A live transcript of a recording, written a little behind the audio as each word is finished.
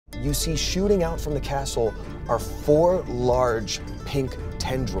you see shooting out from the castle are 4 large pink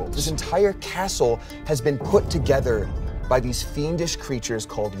tendrils. This entire castle has been put together by these fiendish creatures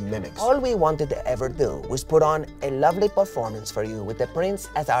called mimics. All we wanted to ever do was put on a lovely performance for you with the prince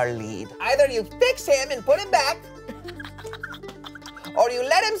as our lead. Either you fix him and put him back, or you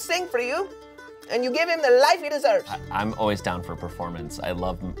let him sing for you, and you give him the life he deserves. I'm always down for a performance. I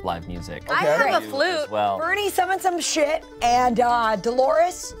love live music. I have a flute. Well. Bernie summoned some shit, and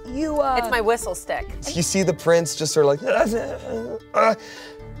Dolores, you It's my whistle stick. You see the prince just sort of like,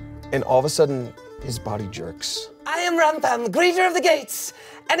 and all of a sudden, his body jerks. I am Rampam, greeter of the gates,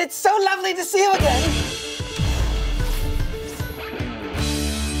 and it's so lovely to see you again.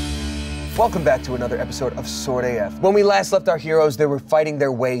 Welcome back to another episode of Sword AF. When we last left our heroes, they were fighting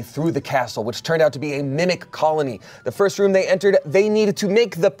their way through the castle, which turned out to be a mimic colony. The first room they entered, they needed to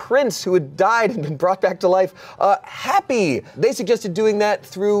make the prince who had died and been brought back to life happy. They suggested doing that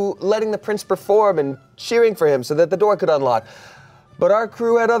through letting the prince perform and cheering for him so that the door could unlock. But our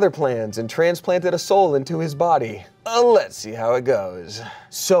crew had other plans and transplanted a soul into his body. Let's see how it goes.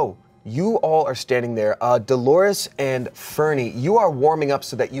 So, you all are standing there. Dolores and Fernie, you are warming up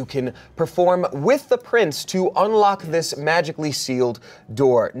so that you can perform with the prince to unlock this magically sealed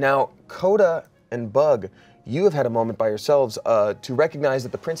door. Now, Coda and Bug, you have had a moment by yourselves to recognize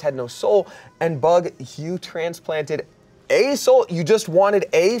that the prince had no soul, and Bug, you transplanted a soul. You just wanted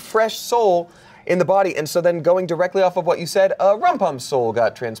a fresh soul in the body, and so then going directly off of what you said, Rumpum's soul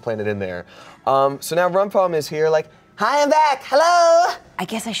got transplanted in there. So now Rumpum is here like, Hi, I'm back, hello. I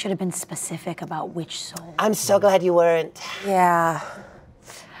guess I should have been specific about which soul. I'm so glad you weren't. Yeah.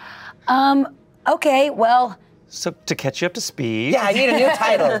 Okay, well. So to catch you up to speed. Yeah, I need a new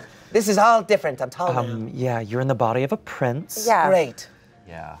title. This is all different, I'm taller now. Yeah, you're in the body of a prince. Yeah. Great.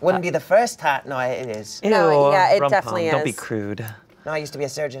 Yeah. Wouldn't be the first time. No, it is. No, Ew, yeah, it Rumpum, definitely Don't be is. crude. No, I used to be a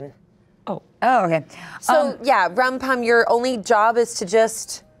surgeon. Oh. Oh, okay. So, yeah, Rumpum, your only job is to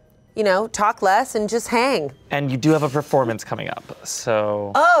just, you know, talk less and just hang. And you do have a performance coming up,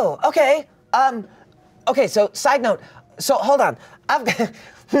 so. Oh, okay. Okay, so side note. So hold on. I've got,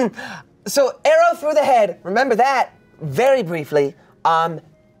 so arrow through the head. Remember that very briefly.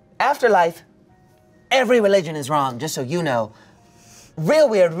 Afterlife, every religion is wrong, just so you know. Real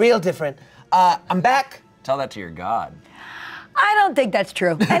weird, real different. I'm back. Tell that to your god. I don't think that's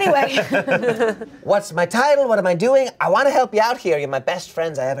true. Anyway. What's my title? What am I doing? I want to help you out here. You're my best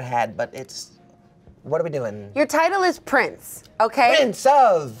friends I ever had, but it's, what are we doing? Your title is Prince, okay? Prince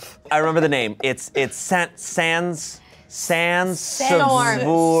of. I remember the name. It's Sans. Okay,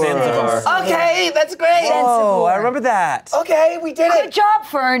 that's great. Oh, I remember that. Okay, we did Good it. job,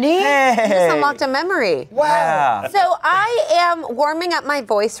 Fernie. You just unlocked a memory. Wow. Yeah. So I am warming up my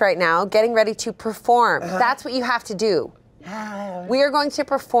voice right now, getting ready to perform. That's what you have to do. We are going to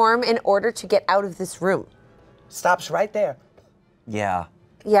perform in order to get out of this room. Stops right there. Yeah.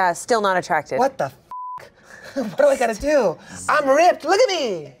 Yeah, still not attracted. What the f***? What do I gotta do? I'm ripped, look at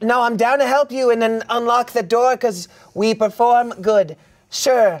me. No, I'm down to help you and then unlock the door because we perform good.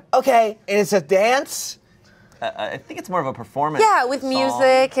 Sure, okay. And it's a dance? I think it's more of a performance. Yeah, with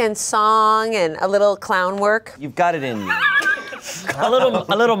music and song and a little clown work. You've got it in you. a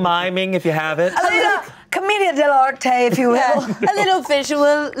little miming if you have it. A little commedia dell'arte, if you will. A little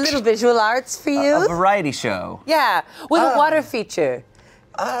visual arts for you. A variety show. Yeah, with a water feature.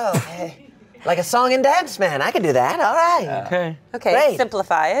 Oh, okay. Like a song and dance, man. I can do that, all right. Okay. Okay, Great.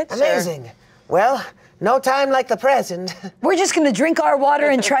 simplify it. Amazing. Sure. Well, no time like the present. We're just gonna drink our water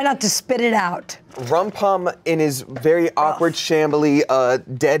and try not to spit it out. Rumpum, in his very awkward, shambly,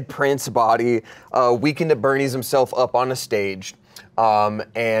 dead prince body, weakened at Bernie's himself up on a stage.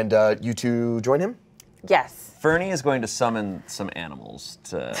 And you two join him? Yes. Fernie is going to summon some animals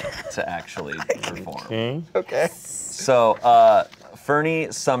to actually perform. Okay. So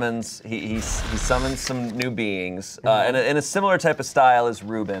Fernie summons he summons some new beings in a similar type of style as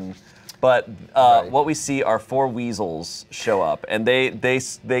Ruben, but what we see are 4 weasels show up, and they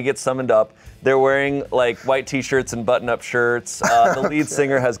get summoned up. They're wearing like white t-shirts and button-up shirts. The lead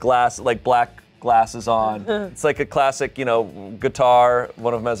singer has black glasses on. It's like a classic, you know, guitar.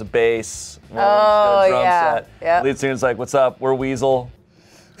 One of them has a bass. One of them's got a drum set. Yep. Lead singer's like, "What's up? We're Weasel."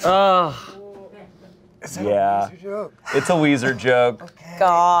 Is that Yeah. a Weezer joke? It's a Weezer joke. Okay.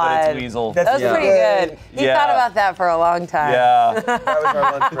 God. But it's Weasel. That was pretty good. He Yeah. thought about that for a long time. Yeah. That was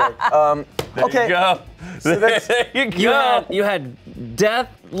our lunch break. There Okay. you go. So that's- there you go. You had death,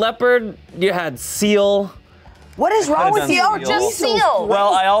 leopard, you had seal. What is wrong with done you? Oh, Seal. just seal.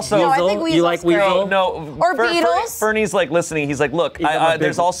 Well, I also. No, I think You like Weasel's great. Weasel? No. Or Beatles. Fernie's like listening. He's like, look, I'm a big-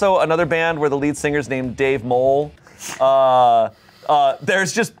 there's also another band where the lead singer's named Dave Mole.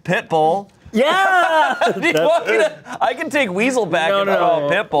 There's just Pitbull. Yeah! I can take Weasel back No, and no. throw a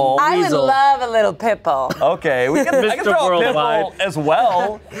Pitbull. I would Weasel. love a little Pitbull. Okay, I can Mr. throw a Worldwide. Pitbull as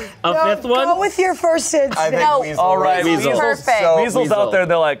well. A fifth one? Go with your first instinct. I think No. Weasel. All right, Weasel's perfect. Weasel's Weasel. out there.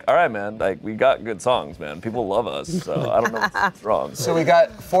 They're like, all right, man. Like we got good songs, man. People love us. So I don't know what's wrong. So we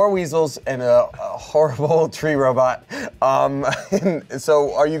got 4 weasels and a horrible tree robot.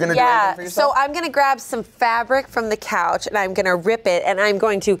 So are you gonna do anything for So yourself? I'm gonna grab some fabric from the couch and I'm gonna rip it and I'm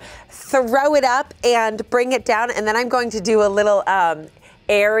going to throw it up and bring it down and then I'm going to do a little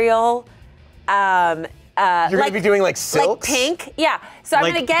aerial. You're gonna be doing like silks? Like pink, yeah. So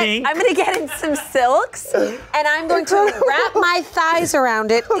Like pink? I'm gonna get in some silks, and I'm going to wrap my thighs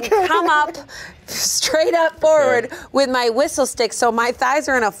around it and come up straight up forward with my whistle stick. So my thighs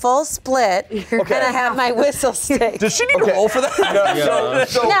are in a full split, and I have my whistle stick. Does she need to roll for that?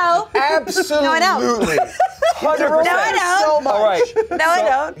 No. Absolutely. No, I don't. 100%. No, I don't. So much. All right. No, I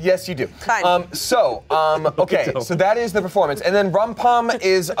don't. Yes, you do. Fine. Okay, so that is the performance. And then Rum-Pum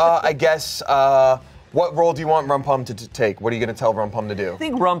is, I guess, what role do you want Rum-Pum to take? What are you going to tell Rum-Pum to do? I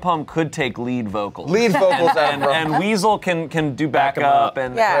think Rum-Pum could take lead vocals. Lead vocals out of and Rum-Pum. Weasel can do Back 'em backup up.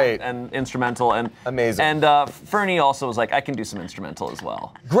 and, Yeah. Great. and instrumental and Amazing. And Fernie also was like, I can do some instrumental as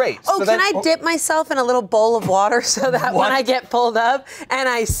well. Great. Oh, so can that- I dip myself in a little bowl of water so that when I get pulled up and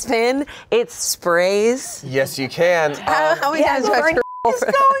I spin, it sprays? Yes, you can. How many times do I have to roll for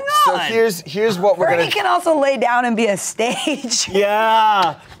that? So here's what we're Bernie gonna. can also lay down and be a stage.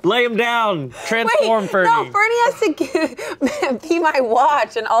 Yeah! Lay him down. Transform, Fernie. No, Fernie has to be my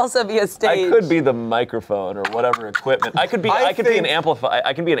watch and also be a I stage. could be the microphone or whatever equipment. I could be an think- amplifier.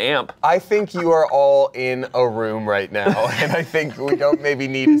 I can be an amp. I think you are all in a room right now, and I think we don't maybe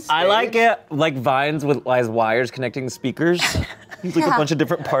need a stage. I like it like vines with wires connecting speakers. It's like a bunch of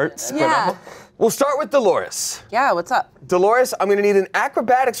different parts spread Yeah. out. We'll start with Dolores. Yeah, what's up? Dolores, I'm gonna need an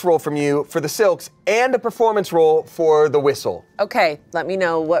acrobatics roll from you for the silks and a performance roll for the whistle. Okay, let me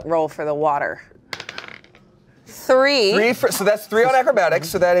know what roll for the water. 3. So that's 3 on acrobatics,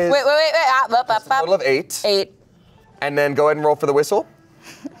 so that is Wait. Up. a total of 8. 8. And then go ahead and roll for the whistle.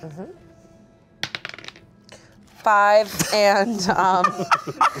 5 and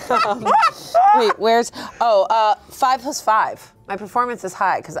wait, where's 5 plus 5. My performance is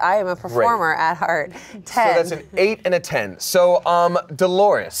high because I am a performer at heart. 10. So that's an 8 and a 10. So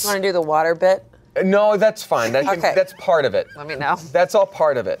Dolores. Want to do the water bit? No, that's fine. Okay. That's part of it. Let me know. That's all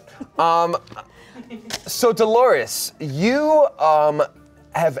part of it. So Dolores, you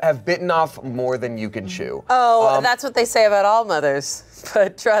have bitten off more than you can chew. Oh, that's what they say about all mothers.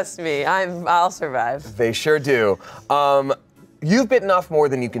 But trust me, I'll survive. They sure do. You've bitten off more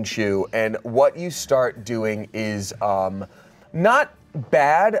than you can chew, and what you start doing is not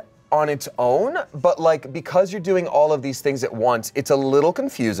bad on its own, but like because you're doing all of these things at once, it's a little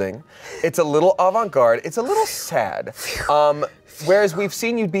confusing, it's a little avant-garde, it's a little sad. Whereas we've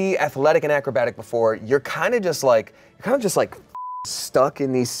seen you be athletic and acrobatic before, you're kind of just like stuck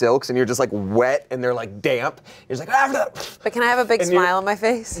in these silks, and you're just like wet, and they're like damp. You're just like But can I have a big And you're- smile on my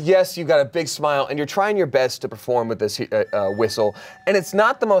face? Yes, you've got a big smile, and you're trying your best to perform with this whistle, and it's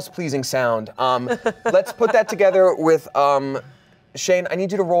not the most pleasing sound. Let's put that together with Shane. I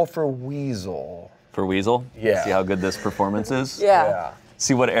need you to roll for Weasel. For Weasel? Yeah. See how good this performance is? Yeah.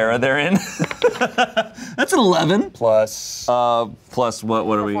 See what era they're in? That's an 11. Plus Plus what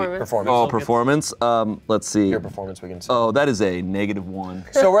are we? Performance. performance. Oh, performance. Let's see. Your performance, we can see. Oh, that is a -1.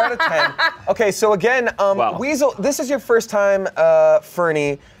 So we're at a 10. Okay, so again, Wow. Weasel, this is your first time,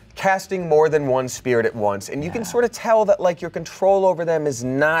 Fernie, casting more than one spirit at once, and you can sort of tell that like your control over them is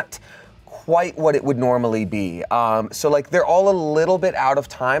not quite what it would normally be. So like they're all a little bit out of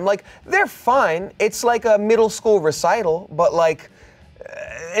time. Like they're fine. It's like a middle school recital, but like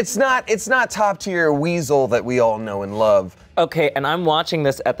it's not top tier Weasel that we all know and love. Okay, and I'm watching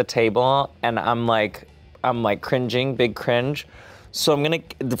this at the table, and I'm like cringing, big cringe. So I'm gonna,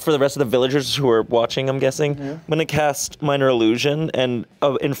 for the rest of the villagers who are watching, I'm guessing, I'm gonna cast Minor Illusion, and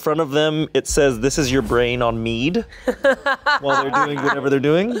in front of them it says, "This is your brain on mead," while they're doing whatever they're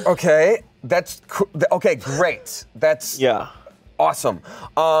doing. Okay, okay, great. That's Yeah. awesome.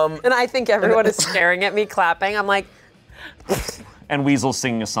 And I think everyone is staring at me, clapping. I'm like, And Weasel's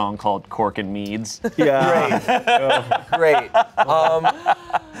singing a song called Cork and Meads. Yeah. Great.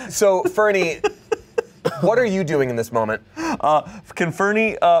 So Fernie, what are you doing in this moment? Can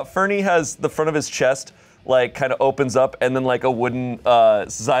Fernie has the front of his chest like kind of opens up, and then like a wooden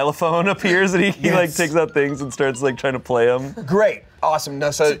xylophone appears, and he like takes out things and starts like trying to play them. Great, awesome.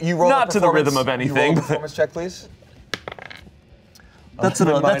 No, so you roll Not a to the performance- rhythm of You roll anything, a but- performance check, please. That's a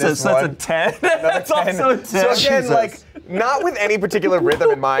 10. That's also a 10. So again, like, not with any particular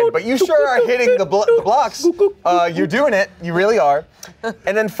rhythm in mind, but you sure are hitting the blocks. You're doing it. You really are.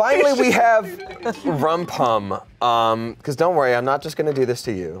 And then finally we have Rum Pum. Because don't worry, I'm not just going to do this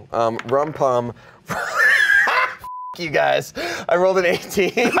to you. Rum Pum. You guys, I rolled an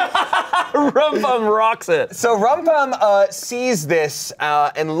 18. Rum Pum rocks it. So Rum Pum sees this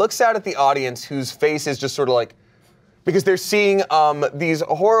and looks out at the audience, whose face is just sort of like, because they're seeing these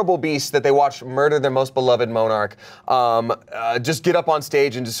horrible beasts that they watched murder their most beloved monarch, just get up on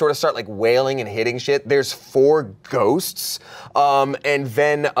stage and just sort of start like wailing and hitting shit. There's 4 ghosts, and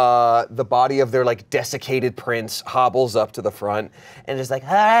then the body of their like desiccated prince hobbles up to the front and just like,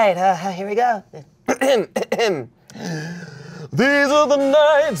 all right, here we go. These are the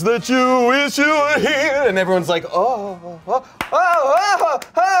nights that you wish you were here. And everyone's like, oh,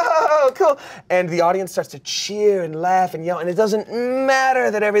 cool. And the audience starts to cheer and laugh and yell. And it doesn't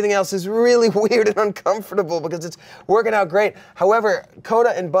matter that everything else is really weird and uncomfortable because it's working out great. However, Coda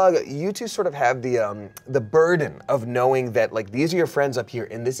and Bug, you two sort of have the burden of knowing that like these are your friends up here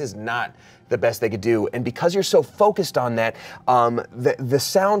and this is not the best they could do. And because you're so focused on that, the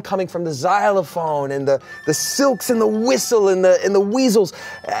sound coming from the xylophone and the silks and the whistle and the weasels,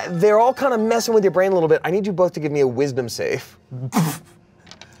 they're all kind of messing with your brain a little bit. I need you both to give me a wisdom save.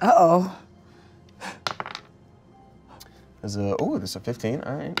 Uh-oh. There's a 15,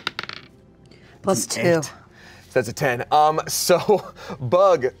 all right. Plus 2. That's a 10. So,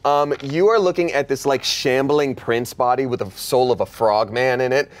 Bug, you are looking at this like shambling prince body with the soul of a frogman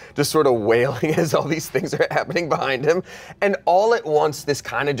in it, just sort of wailing as all these things are happening behind him. And all at once, this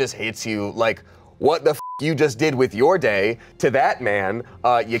kind of just hits you like, what the f you just did with your day to that man.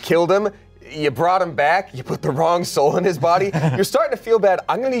 You killed him, you brought him back, you put the wrong soul in his body. You're starting to feel bad.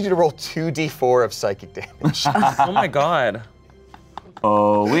 I'm gonna need you to roll 2d4 of psychic damage. Oh my god.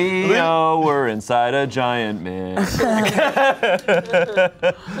 Oh, we know we're inside a giant man.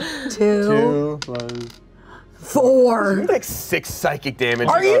 2, 2 4. like 6 psychic damage.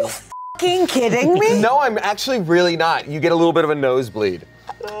 Are you fucking kidding me? No, I'm actually really not. You get a little bit of a nosebleed.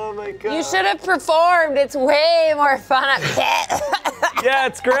 Oh my god. You should have performed. It's way more fun up here. Yeah,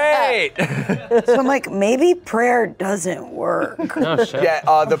 it's great. So I'm like, maybe prayer doesn't work. Oh shit.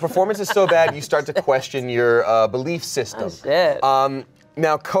 Yeah, the performance is so bad you start to question your belief system. Shit.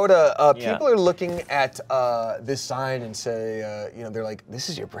 Now, Coda, Yeah. people are looking at this sign and say, they're like, "This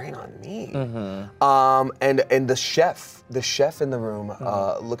is your brain on me." And the chef in the room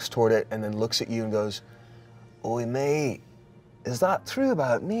looks toward it and then looks at you and goes, "Oi, mate, is that true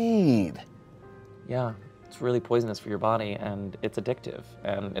about mead?" Yeah. It's really poisonous for your body and it's addictive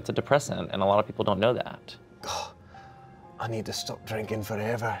and it's a depressant and a lot of people don't know that. I need to stop drinking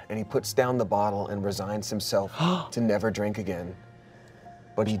forever. And he puts down the bottle and resigns himself to never drink again.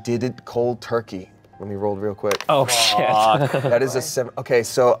 But he did it cold turkey. Let me roll real quick. Oh shit. That is a 7. Okay,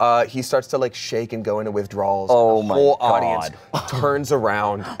 so he starts to like shake and go into withdrawals. Oh the my whole God. audience turns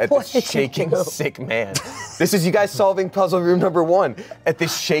around at What this did you shaking do? sick man. This is you guys solving puzzle room number 1 at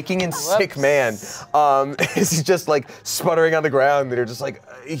this shaking and sick man. He's just like sputtering on the ground. They're just like,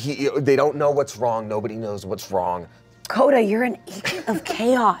 they don't know what's wrong. Nobody knows what's wrong. Coda, you're an agent of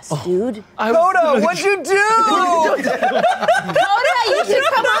chaos, dude. Coda, what'd you do? Coda, you should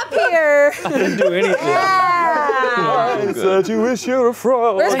come up here. I didn't do anything. Yeah. Said you wish you were a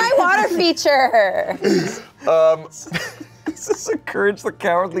frog. Where's my water feature? This is a Courage the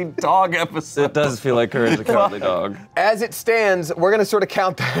Cowardly Dog episode. It does feel like Courage the Cowardly Dog. As it stands, we're gonna sort of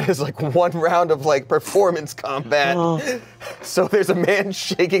count that as like 1 round of like performance combat. So there's a man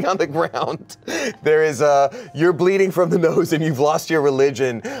shaking on the ground. There is you're bleeding from the nose and you've lost your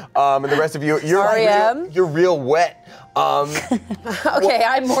religion. And the rest of you, you're real wet. Okay,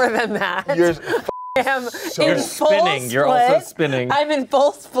 I'm more than that. You're I'm so in you're full spinning. You're also split. spinning. I'm in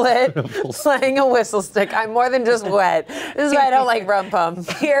full split, playing a whistle stick. I'm more than just wet. This is why I don't like rum pum.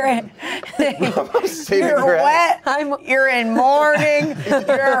 You're saving you're your ass. wet, you're in mourning,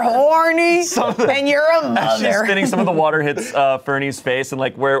 you're horny, and you're a As she's mother. spinning, some of the water hits Fernie's face, and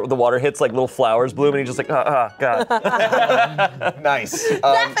like where the water hits, like little flowers bloom, and he's just like, God. Nice.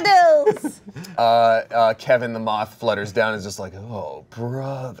 Daffodils. Kevin the moth flutters down and is just like, oh,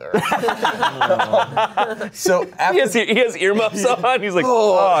 brother. So after He has earmuffs on. He's like,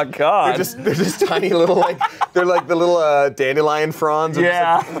 oh God. they're just tiny little like they're like the little dandelion fronds.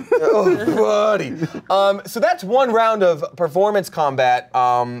 Yeah. Oh, buddy. So that's 1 round of performance combat.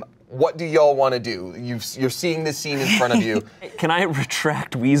 What do y'all want to do? You're seeing this scene in front of you. Can I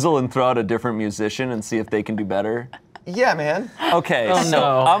retract Weasel and throw out a different musician and see if they can do better? Yeah, man. Okay, Oh, so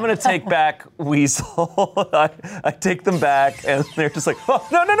no. I'm gonna take back Weasel. I take them back, and they're just like, oh,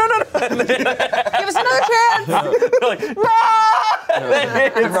 no. And they, Give us another chance. they're like, no!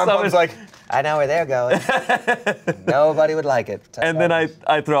 And Rumpum's like, I know where they're going. Nobody would like it. And then I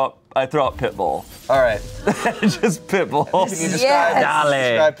throw out Pitbull. All right. Just Pitbull. Can you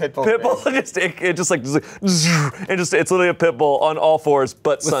describe Pitbull? Pitbull it's literally a Pitbull on all fours,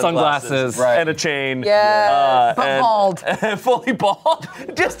 but sunglasses. Right. and a chain. Yeah. But bald. And fully bald.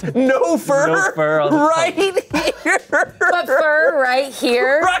 Just no fur. No fur on the right here. But fur right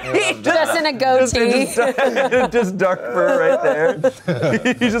here. Right. Just in a goatee. Just dark fur right there.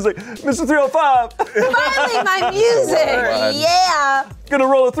 He's just like, Mr. 305, Finally, my music. Yeah. gonna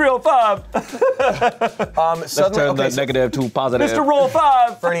roll a 305. Suddenly, Turn okay, the so negative to positive. Mr. Roll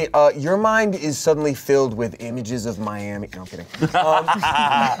 5. Bernie, your mind is suddenly filled with images of Miami. No, I'm kidding.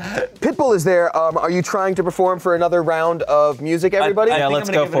 Pitbull is there. Are you trying to perform for another round of music, everybody? I Yeah, think let's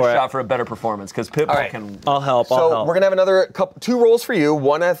I'm gonna go give it for a it. shot for a better performance because Pitbull right. can. I'll help. So we're gonna have another two rolls for you.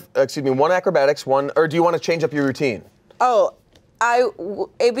 One acrobatics, one. Or do you want to change up your routine? Oh,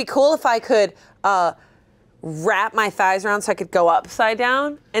 it'd be cool if I could wrap my thighs around so I could go upside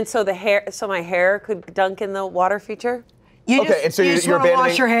down, and so my hair could dunk in the water feature. You Okay, and so you just you're want to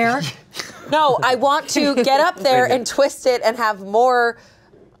wash abandoning- your hair? No, I want to get up there and twist it and have more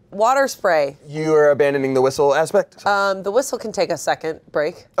water spray. You are abandoning the whistle aspect. The whistle can take a second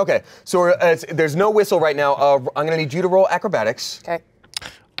break. Okay, so there's no whistle right now. I'm gonna need you to roll acrobatics. Okay.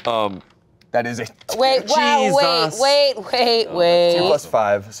 That is a Wait, wow, Jesus. wait. 2 plus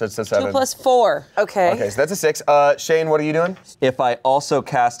 5, so it's a 7. 2 plus 4. Okay. Okay, so that's a 6. Shane, what are you doing? If I also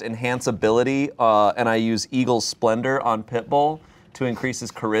cast Enhance Ability and I use Eagle's Splendor on Pitbull to increase his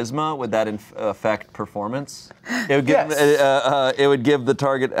charisma, would that affect performance? It would give it would give the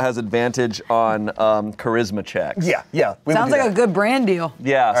target has advantage on charisma checks. Yeah. We Sounds like a good brand deal.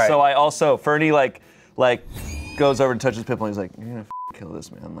 Yeah. right. So I also Fernie like goes over and touches Pitbull. And he's like, "You're gonna kill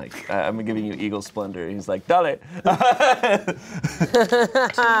this man. Like I'm giving you Eagle Splendor." He's like, "Dale."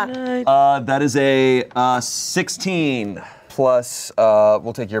 That is a 16 plus.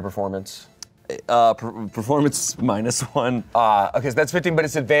 We'll take your performance. performance -1. Okay, so that's 15, but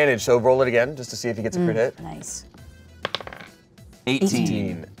it's advantage. So roll it again just to see if he gets a crit hit. Nice.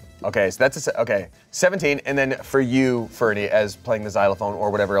 18. Okay, so that's okay. 17, and then for you, Fernie, as playing the xylophone or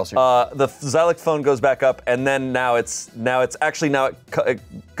whatever else you're. The xylophone goes back up, and then now it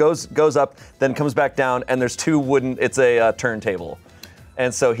goes up, then comes back down, and there's two wooden. It's a turntable,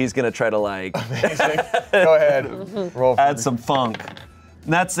 and so he's gonna try to like Go ahead, roll. add some funk.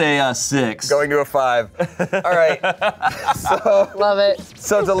 And that's a 6. Going to a 5. All right. Love it.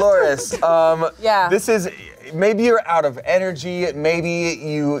 So Dolores, Yeah. this is maybe you're out of energy. Maybe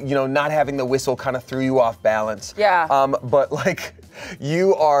you not having the whistle kind of threw you off balance. Yeah. But like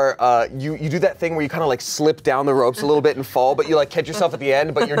you are you do that thing where you kind of like slip down the ropes a little bit and fall, but you like catch yourself at the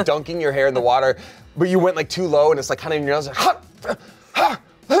end, but you're dunking your hair in the water, but you went like too low and it's like kind of in your nose. Like,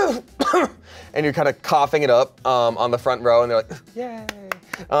 and you're kind of coughing it up on the front row, and they're like, yay.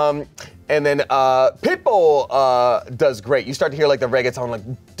 And then Pitbull does great. You start to hear like the reggaeton like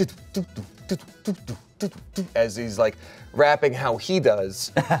as he's like rapping how he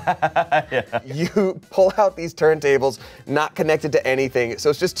does. You pull out these turntables, not connected to anything, so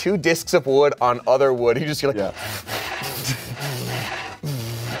it's just 2 discs of wood on other wood. You just hear like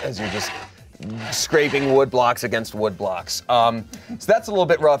as you're just scraping wood blocks against wood blocks. So that's a little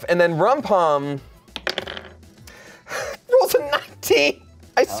bit rough. And then Rumpum rolls a 19.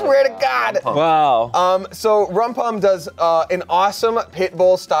 I swear to God. Wow. So Rumpum does an awesome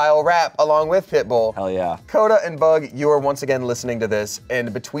Pitbull style rap along with Pitbull. Hell yeah. Coda and Bug, you are once again listening to this,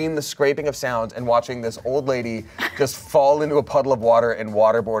 and between the scraping of sounds and watching this old lady just fall into a puddle of water and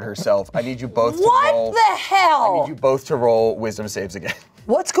waterboard herself, I need you both to roll. What the hell? I need you both to roll wisdom saves again.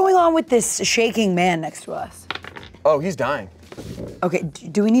 What's going on with this shaking man next to us? Oh, he's dying. Okay,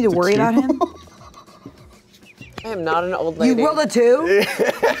 do we need to worry about him? I am not an old lady. You rolled a 2?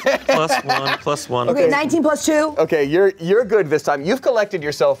 +1. Okay, 19 plus 2. Okay, you're good this time. You've collected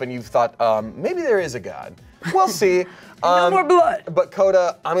yourself and you've thought, maybe there is a god. We'll see. No more blood. But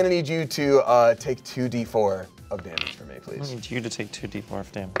Coda, I'm gonna need you to take 2d4 of damage for me, I please. need you to take 2d4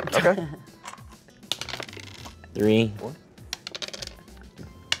 of damage. Okay. 3.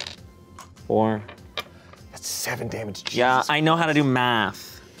 4. That's 7 damage. Yeah, Jesus. I know how to do math.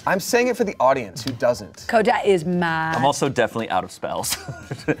 I'm saying it for the audience who doesn't. Koda is mad. I'm also definitely out of spells.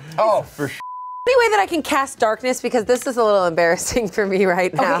 Oh, for sure. Any way that I can cast darkness, because this is a little embarrassing for me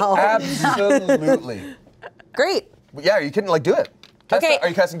right now. Absolutely. Great. Yeah, you can like do it. Okay. Are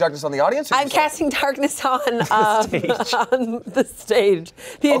you casting darkness on the audience? Or I'm just on- casting darkness on on the stage.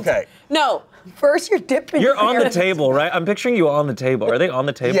 Okay. No. First, you're dipping. You're on the table, right? I'm picturing you on the table. Are they on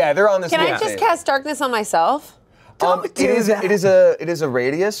the table? Yeah, they're on this. Can I little just table. cast darkness on myself? It is a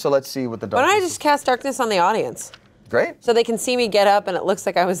radius. So let's see what the Why darkness. don't I just cast darkness on the audience? Great. So they can see me get up and it looks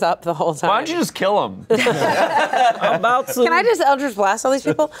like I was up the whole time. Why don't you just kill him? About to. Can I just Eldritch Blast all these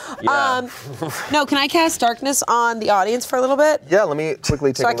people? No, can I cast darkness on the audience for a little bit? Yeah, let me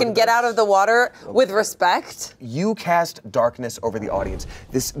quickly take So a I look can at get this. out of the water with respect? You cast darkness over the audience.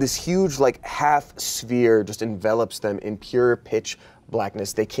 This huge like half sphere just envelops them in pure pitch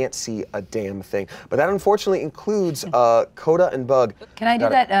blackness. They can't see a damn thing. But that unfortunately includes Coda and Bug. Can I do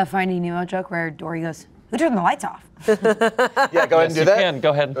that Finding Nemo joke where Dory goes, "Who turned the lights off?" Yeah, go ahead and do You that. can,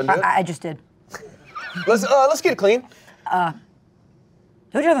 go ahead. Go ahead and do it. I just did. Let's get it clean.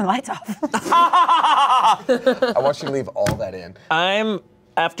 Who turned the lights off? I want you to leave all that in.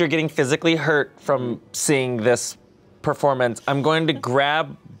 After getting physically hurt from seeing this performance, I'm going to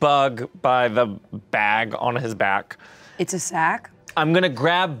grab Bug by the bag on his back. It's a sack. I'm gonna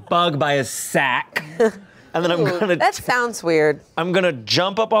grab Bug by his sack. And then That sounds weird. I'm gonna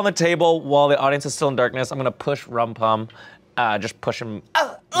jump up on the table while the audience is still in darkness. I'm gonna push Rum-Pum, just push him.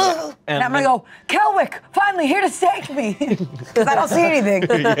 And I'm gonna go, Kelwick, finally here to save me. Because I don't see anything.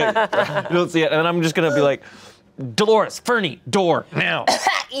 You don't see it. And I'm just gonna be like, Dolores, Fernie, door, now.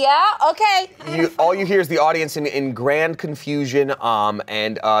 Yeah, okay. All you hear is the audience in grand confusion,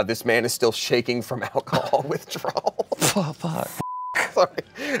 and this man is still shaking from alcohol withdrawal. Fuck. Sorry.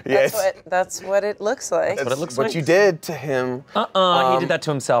 Yes. That's what it looks like. what it looks what like. you did to him. He did that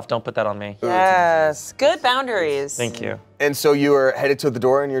to himself. Don't put that on me. Yes. Good boundaries. Thank you. And so you are headed to the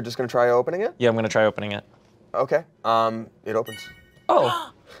door, and you're just gonna try opening it. Yeah, I'm gonna try opening it. Okay. It opens.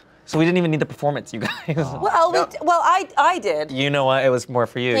 Oh. So we didn't even need the performance, you guys. Well, I did. You know what? It was more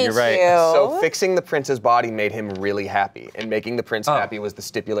for you. Thank You're right. you. So fixing the prince's body made him really happy, and making the prince happy was the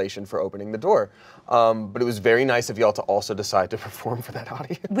stipulation for opening the door. But it was very nice of y'all to also decide to perform for that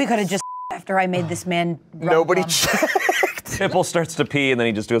audience. We could have just, after I made this man Nobody rum-pum. checked. Tipple starts to pee and then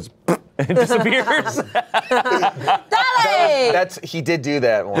he just goes and disappears. Dale! He did do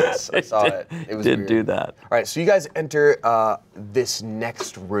that once. I saw it. It was Did weird. do that. All right, so you guys enter this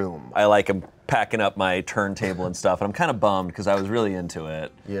next room. I like him packing up my turntable and stuff, and I'm kind of bummed because I was really into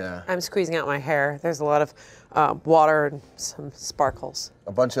it. Yeah. I'm squeezing out my hair. There's a lot of water and some sparkles.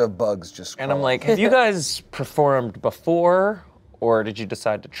 A bunch of bugs just. And I'm crawling. like, have you guys performed before, or did you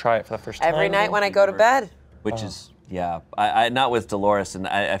decide to try it for the first time? Every night when I go to bed. Which is, yeah, I not with Dolores, and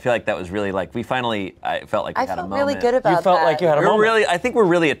I feel like that was really like, I felt like we I had a felt moment. really good about that. You felt like you had a moment. I think we're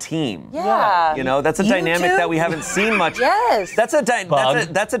really a team. Yeah. You know, that's a You dynamic two? that we haven't seen much. Yes. That's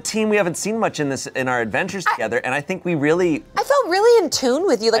a team we haven't seen much in our adventures together, and I think we really. I felt really in tune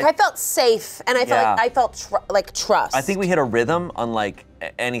with you. Like I felt safe, and I felt Yeah. like I felt like trust. I think we hit a rhythm unlike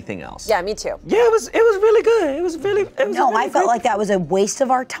anything else. Yeah, me too. Yeah, it was really good. It was really. No, I felt like that was a waste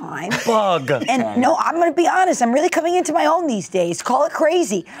of our time. Bug. And no, I'm gonna be honest, I'm really coming into my own these days. Call it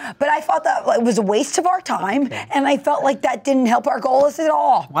crazy. But I thought that it was a waste of our time, and I felt like that didn't help our goals at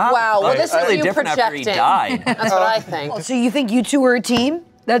all. Wow. Well, this is Totally you different after he projecting. died. That's what I think. So you think you two are a team?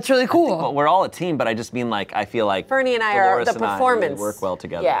 That's really cool. Well, we're all a team, but I just mean like I feel like Fernie and I Dolores are the and I performance. really work well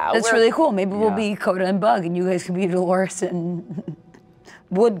together. Yeah, That's we're- really cool. Maybe we'll Yeah. be Coda and Bug, and you guys can be Dolores and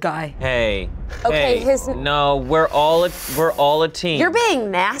Wood Guy. Hey. Okay, hey, no, we're all a team. You're being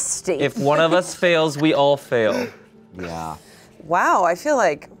nasty. If one of us fails, we all fail. Yeah. Wow, I feel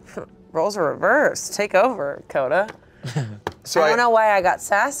like roles are reversed. Take over, Coda. So I don't know why I got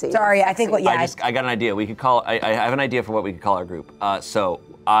sassy. Sorry, I think what, yeah. I got an idea. We could call. I have an idea for what we could call our group.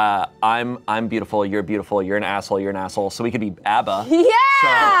 I'm beautiful. You're beautiful. You're an asshole. You're an asshole. So we could be ABBA. Yeah!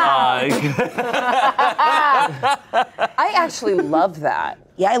 So, I actually love that.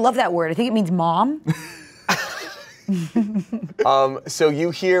 Yeah, I love that word. I think it means mom. So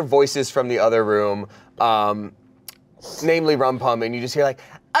you hear voices from the other room, namely Rum-Pum, and you just hear like,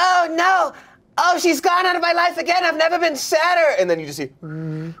 "Oh no! Oh, she's gone out of my life again. I've never been sadder." And then you just see,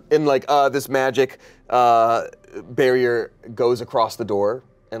 and like this magic barrier goes across the door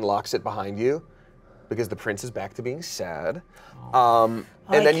and locks it behind you, because the prince is back to being sad. And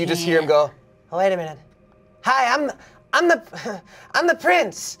then you just hear him go, "Oh, wait a minute. Hi, I'm the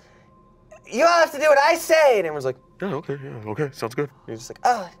prince. You all have to do what I say." And everyone's like, "Yeah, okay, sounds good." And you're just like,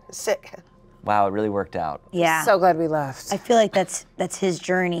 "Oh, sick." wow, it really worked out. Yeah. So glad we left. I feel like that's his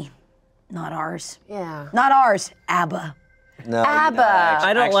journey, not ours. Yeah. Not ours, ABBA. No, ABBA.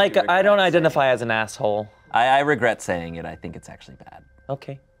 I don't actually regret I don't saying identify as an asshole. I regret saying it. I think it's actually bad.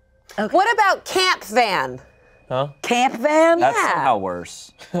 Okay. What about Camp Van? Huh? Camp van? That's Yeah. somehow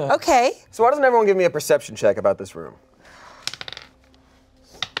worse. Okay. So why doesn't everyone give me a perception check about this room?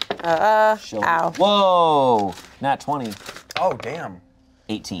 Ow. Whoa! Nat 20. Oh, damn.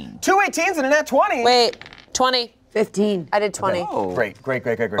 18. 2 18s and a nat 20. Wait, 20. 15. I did 20. Oh. Great.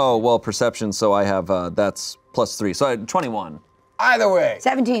 Oh, well, perception, so I have, that's +3. So I had 21. Either way,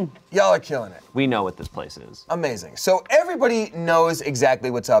 17. y'all are killing it. We know what this place is. Amazing. So everybody knows exactly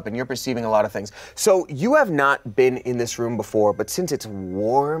what's up and you're perceiving a lot of things. So you have not been in this room before, but since it's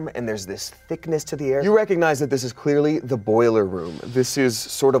warm and there's this thickness to the air, you recognize that this is clearly the boiler room. This is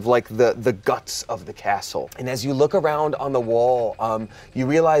sort of like the guts of the castle. And as you look around on the wall, you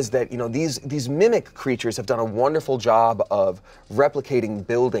realize that these mimic creatures have done a wonderful job of replicating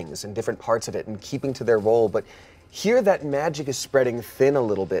buildings and different parts of it and keeping to their role. But here that magic is spreading thin a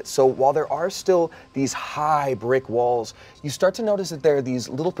little bit. So while there are still these high brick walls, you start to notice that there are these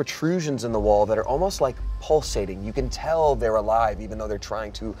little protrusions in the wall that are almost like pulsating. You can tell they're alive even though they're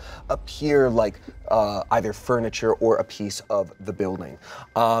trying to appear like either furniture or a piece of the building.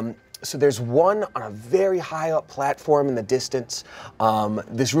 So there's one on a very high up platform in the distance.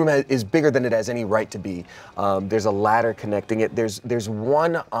 This room is bigger than it has any right to be. There's a ladder connecting it. There's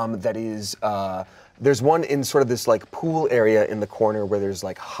one that is, there's one in sort of this like pool area in the corner where there's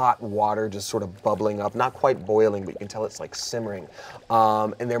like hot water just sort of bubbling up, not quite boiling, but you can tell it's like simmering.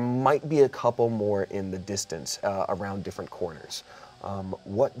 And there might be a couple more in the distance around different corners.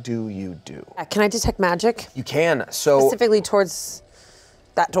 What do you do? Can I detect magic? You can. So Specifically towards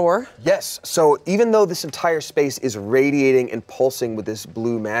that door? yes. So even though this entire space is radiating and pulsing with this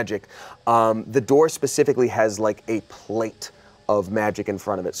blue magic, the door specifically has like a plate of magic in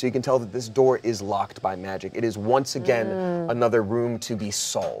front of it. So you can tell that this door is locked by magic. It is once again another room to be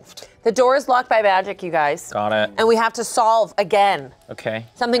solved. The door is locked by magic, you guys. Got it. And we have to solve again. Okay.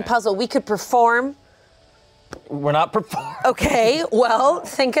 Something puzzle. We could perform. We're not performing. Okay, well,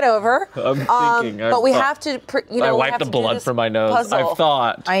 think it over. I'm thinking. But we have to, I we wiped have the to do blood this from my nose. puzzle. I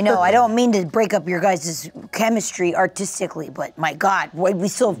thought. I know, I don't mean to break up your guys' chemistry artistically, but my God, we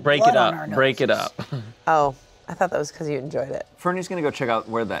still have Break blood it on our up. nose. Break it up. Oh, I thought that was because you enjoyed it. Fernie's gonna go check out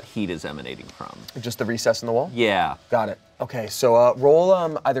where that heat is emanating from. Just the recess in the wall? Yeah. Got it. Okay, so roll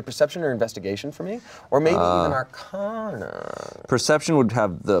either perception or investigation for me, or maybe even arcana. Perception would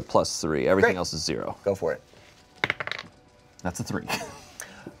have the +3. Everything Great. else is 0. Go for it. That's a 3.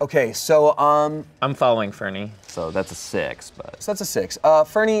 Okay, so I'm following Fernie. So that's a 6, but. so that's a 6.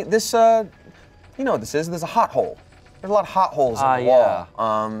 Fernie, this you know what this is? There's a hot hole. There's a lot of hot holes in the wall.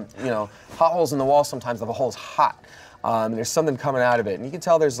 Hot holes in the wall. Sometimes the hole's hot. There's something coming out of it, and you can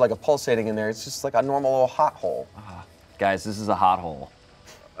tell there's like a pulsating in there. It's just like a normal little hot hole. Guys, this is a hot hole.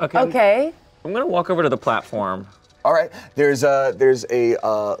 Okay. I'm gonna walk over to the platform. All right, there's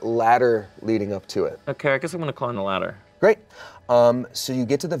a ladder leading up to it. Okay, I guess I'm gonna climb the ladder. Great. So you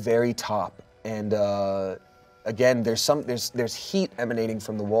get to the very top, and again, there's heat emanating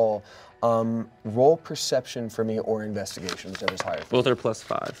from the wall. Roll perception for me or investigation, whichever's higher. Both are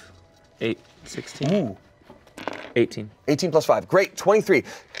 +5. 8, 16. Ooh. 18. 18 plus 5. Great, 23.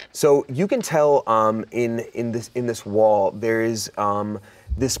 So you can tell in this wall there is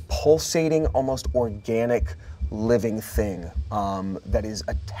this pulsating, almost organic living thing that is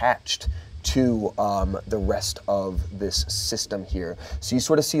attached to the rest of this system here. So you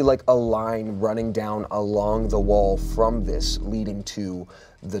sort of see like a line running down along the wall from this leading to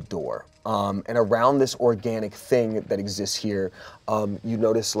the door. And around this organic thing that exists here, you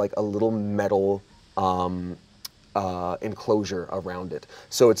notice like a little metal enclosure around it.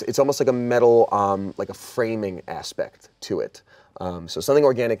 So it's almost like a metal, like a framing aspect to it. So something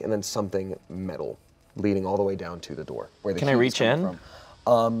organic and then something metal leading all the way down to the door. Where the Can I heat is reach coming in?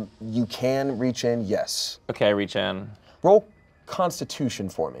 From. You can reach in, yes. Okay, I reach in. Roll Constitution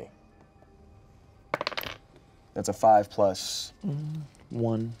for me. That's a 5 plus.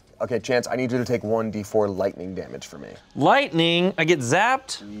 1. Okay, Chance, I need you to take 1d4 lightning damage for me. Lightning. I get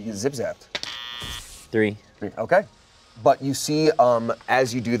zapped. You get zip-zapped. 3. Okay. But you see,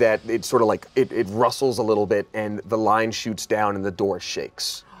 as you do that, it sort of like, it rustles a little bit and the line shoots down and the door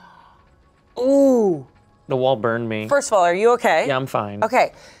shakes. Ooh. The wall burned me. First of all, are you okay? Yeah, I'm fine.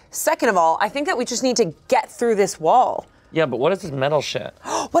 Okay. Second of all, I think that we just need to get through this wall. Yeah, but what is this metal shit?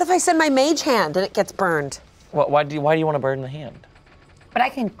 What if I send my mage hand and it gets burned? Why do you want to burn the hand? But I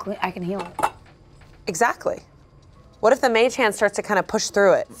can heal it. Exactly. What if the mage hand starts to kind of push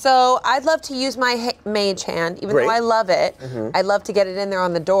through it? So I'd love to use my mage hand, even Great. though I love it. I'd love to get it in there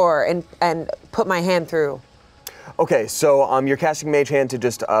on the door and put my hand through. Okay, so you're casting Mage Hand to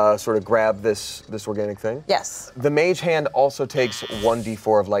just sort of grab this organic thing? Yes. The Mage Hand also takes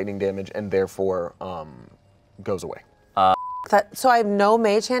 1d4 of lightning damage and therefore goes away. So I have no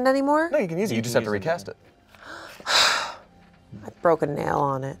mage hand anymore? No, you can use it. You just have to recast it. I broke a nail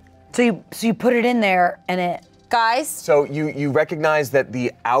on it. So you put it in there and it. Guys, So you recognize that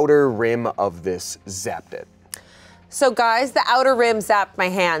the outer rim of this zapped it. the outer rim zapped my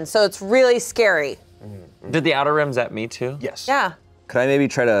hand, so it's really scary. Did the outer rims at me too? Yes. Yeah. Could I maybe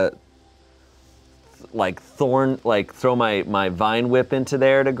try to throw my vine whip into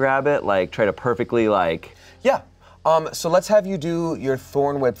there to grab it? Like try to perfectly Yeah. So let's have you do your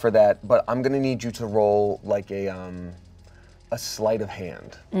thorn whip for that, but I'm gonna need you to roll like a sleight of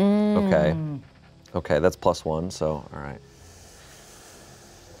hand. Okay. Okay, that's +1, so all right.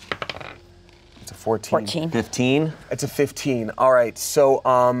 It's a 14. 14. 15. It's a 15. All right.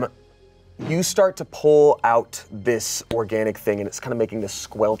 So you start to pull out this organic thing, and it's kind of making this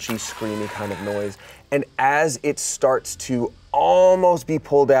squelchy, screamy kind of noise. And as it starts to almost be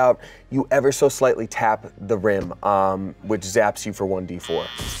pulled out, you ever so slightly tap the rim, which zaps you for 1d4.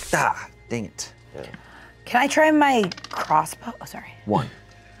 Ah, dang it. Can I try my crossbow? Oh, sorry. 1.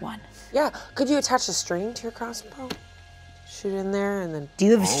 1. Yeah. Could you attach a string to your crossbow? Shoot in there and then Do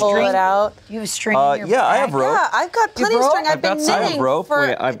you have a pull string? it out. Do you have a string in your Yeah, I have bag? rope. Yeah, I've got plenty of rope? string. I've I've got been some knitting rope. for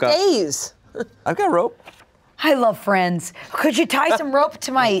Wait, I've got- days. I've got rope. I love friends. Could you tie some rope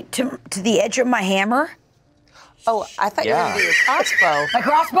to my to the edge of my hammer? Oh, I thought you were going to do your crossbow. My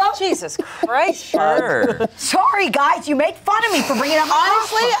crossbow? Jesus Christ. Sure. Sorry, guys, you make fun of me for bringing up my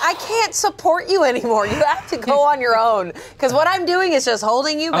Honestly, I can't support you anymore. You have to go on your own. Because what I'm doing is just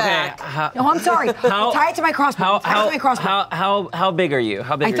holding you back. crossbow. No, I'm sorry. Tie it to my crossbow. Tie it to my crossbow. How big are you?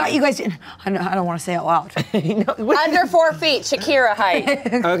 How big I are thought you guys didn't. I don't want to say it out loud. Under 4 feet, Shakira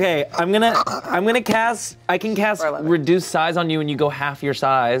height. Okay, I'm gonna cast. I can cast 11. reduce size on you, and you go half your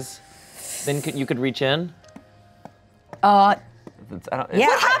size. Then you could reach in. Yeah.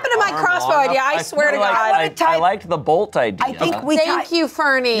 What happened to my crossbow idea? I swear to God. I liked the bolt idea. I think we Thank you,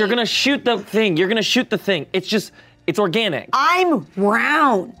 Fernie. You're gonna shoot the thing. It's organic. I'm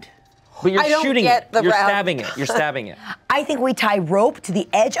round. But you're I don't shooting get it. the You're round. stabbing it. You're stabbing it. I think we tie rope to the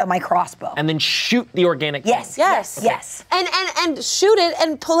edge of my crossbow. And then shoot the organic Yes. thing. Yes. Yes. And shoot it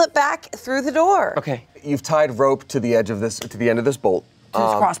and pull it back through the door. Okay. You've tied rope to the edge of this, to the end of this bolt. To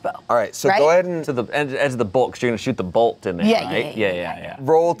this crossbow. All right. So Right? go ahead and To the edge of the bolt, because you're going to shoot the bolt in there, Yeah, right? yeah.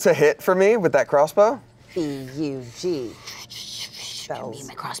 roll to hit for me with that crossbow. B-U-G. Me,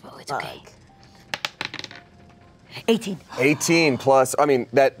 my crossbow. It's okay. 18. 18 plus. I mean,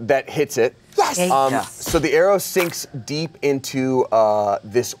 that hits it. Yes. So the arrow sinks deep into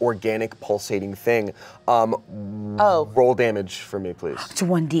this organic pulsating thing. Roll damage for me, please. It's a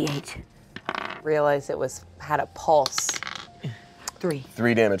 1d8. Realized it had a pulse. 3.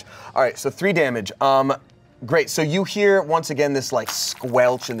 3 damage. All right, so 3 damage. Great. So you hear once again this like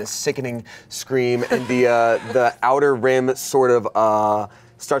squelch and this sickening scream, and the outer rim sort of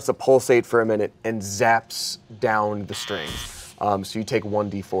starts to pulsate for a minute and zaps down the string. So you take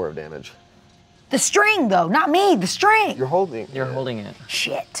 1d4 of damage. The string, though, not me. The string. You're holding. You're holding it.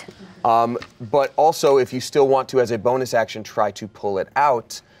 Shit. But also, if you still want to, as a bonus action, try to pull it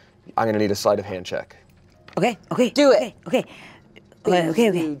out, I'm gonna need a sleight of hand check. Okay. Okay. Do it. Okay. Okay. Okay.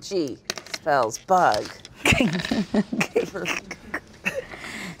 B-U-G spells bug.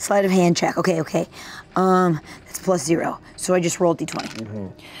 Sleight of hand check. Okay. Okay. That's +0. So I just rolled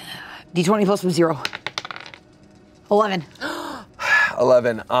d20. D20 plus 0. 11.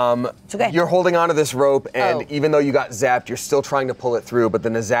 11. It's okay. You're holding onto this rope, and even though you got zapped, you're still trying to pull it through, but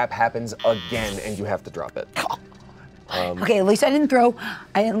then the zap happens again, and you have to drop it. Okay, at least I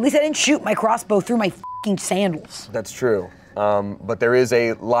didn't shoot my crossbow through my fucking sandals. That's true. But there is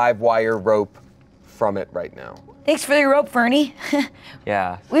a live wire rope from it right now. Thanks for the rope, Fernie.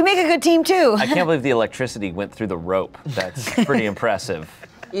 Yeah. We make a good team too. I can't believe the electricity went through the rope. That's pretty impressive.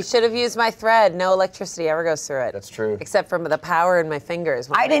 You should have used my thread. No electricity ever goes through it. That's true. Except from the power in my fingers.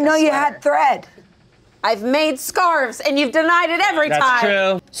 when I make didn't a know you sweater. had thread. I've made scarves, and you've denied it every time. That's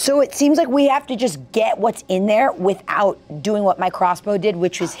true. So it seems like we have to just get what's in there without doing what my crossbow did,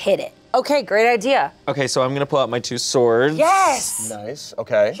 which was hit it. Okay, great idea. Okay, so I'm gonna pull out my 2 swords. Yes. Nice.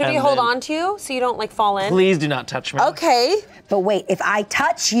 Okay. Should we And hold then- on to you so you don't like fall in? Please do not touch me. Okay. But wait, if I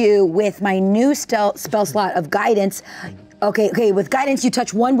touch you with my new spell slot of guidance, okay, with guidance you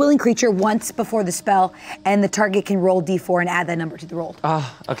touch one willing creature once before the spell, and the target can roll d4 and add that number to the roll.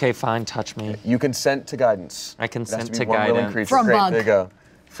 Okay, fine. Touch me. You consent to guidance. I It has consent be to one willing guidance. creature. From Great, bug. There you go.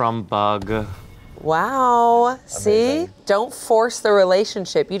 From bug. Wow. See? Don't force the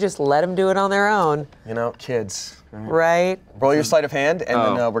relationship. You just let them do it on their own, You know, kids. right? Roll your sleight of hand, and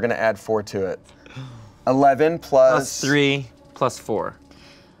then we're gonna add 4 to it. 11 plus +3 +4.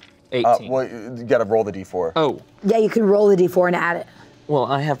 18. Well, you gotta roll the d4. Oh. Yeah, you can roll the d4 and add it. Well,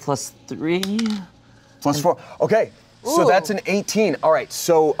 I have +3. +4. Okay. So that's an 18. All right,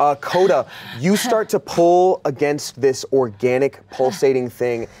 so Coda, you start to pull against this organic pulsating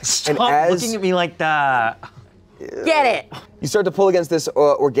thing. Stop and as looking at me like that. Get it. you start to pull against this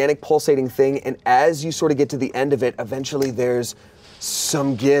organic pulsating thing, and as you sort of get to the end of it, eventually there's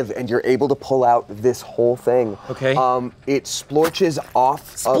some give, and you're able to pull out this whole thing. Okay. It splorches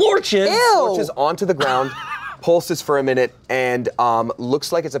off. Splorches? Splorches onto the ground, pulses for a minute, and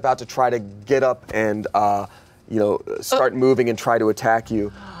looks like it's about to try to get up and start moving and try to attack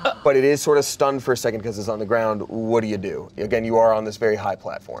you. But it is sort of stunned for a second because it's on the ground. What do you do? Again, you are on this very high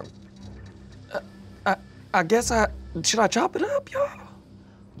platform. I guess should I chop it up, y'all?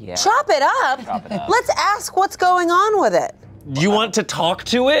 Yeah. Chop it up? Let's ask what's going on with it. You want to talk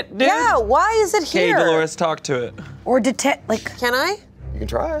to it, dude? Yeah, why is it Okay, here? Dolores, talk to it. Or detect, like, Can I? You can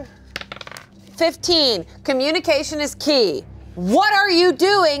try. 15. Communication is key. What are you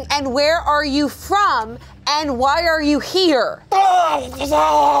doing and where are you from and why are you here?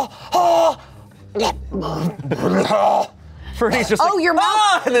 Fernie's just Oh, like, your mouth-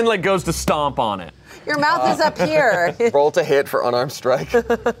 "Ah!" and then like goes to stomp on it. Your mouth is up here. Roll to hit for unarmed strike.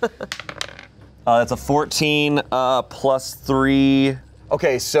 That's a 14 +3.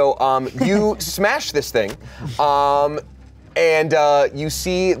 Okay, so you smash this thing, and you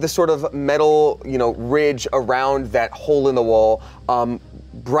see the sort of metal, ridge around that hole in the wall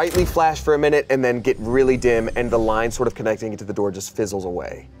brightly flash for a minute and then get really dim, and the line sort of connecting it to the door just fizzles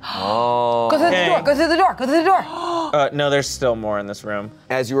away. Oh. go through the door, go through the door, go through the door. No, there's still more in this room.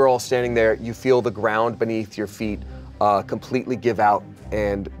 As you are all standing there, you feel the ground beneath your feet completely give out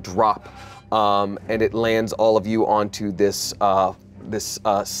and drop, and it lands all of you onto this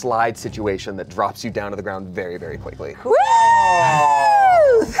slide situation that drops you down to the ground very, very quickly. Woo!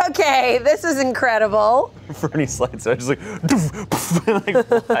 Okay, this is incredible. Fernie slides out, just like, doof, poof, and,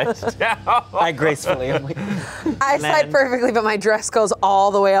 like flies down. I gracefully. I'm like, I slide perfectly, but my dress goes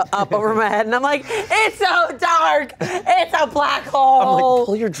all the way up over my head, and I'm like, it's so dark. It's a black hole. I'm like,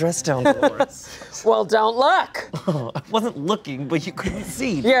 pull your dress down, Dolores. Well, don't look. I wasn't looking, but you couldn't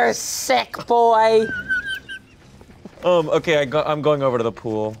see. You're a sick boy. Okay, I'm going over to the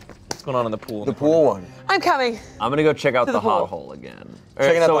pool. What's going on in the pool? The pool one. I'm coming. I'm gonna go check out the pool. hot hole again.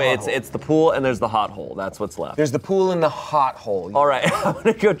 Checking out So the hot it's the pool and there's the hot hole. That's what's left. There's the pool and the hot hole. All right, I'm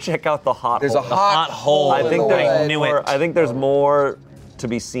gonna go check out the hot There's hole. a hot hole. I in think the there's wall. knew it. I think there's more to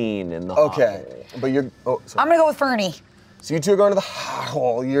be seen in the hot Okay, hole. but you're. Oh, sorry. I'm gonna go with Fernie. So you two are going to the hot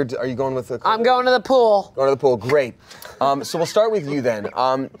hole. Are you going with the? I'm going to the pool. Going to the pool. Great. So we'll start with you then.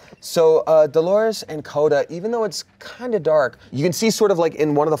 Dolores and Coda, even though it's kind of dark, you can see sort of like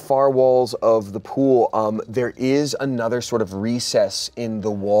in one of the far walls of the pool, there is another sort of recess in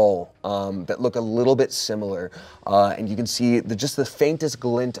the wall that look a little bit similar, and you can see just the faintest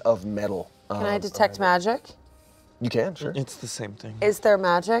glint of metal. Can I detect magic? You can, sure. It's the same thing. Is there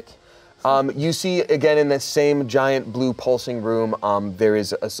magic? You see, again, in that same giant blue pulsing room, there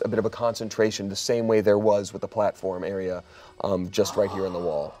is a bit of a concentration, the same way there was with the platform area, just right here in the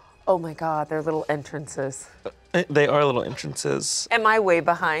wall. Oh my God, they're little entrances. They are little entrances. Am I way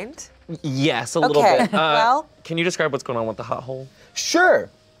behind? Yes, a little Okay, bit. well. Can you describe what's going on with the hot hole? Sure.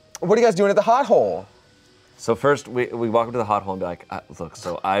 What are you guys doing at the hot hole? So first we walk up to the hot hole and be like, look,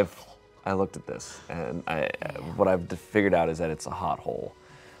 so I looked at this and what I've figured out is that it's a hot hole.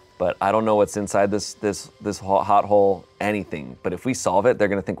 But I don't know what's inside this hot hole, anything. But if we solve it, they're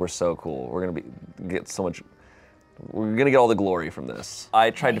gonna think we're so cool. We're gonna get so much. We're gonna get all the glory from this.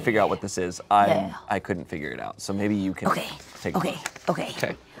 I tried to figure out what this is. I couldn't figure it out. So maybe you can take Okay.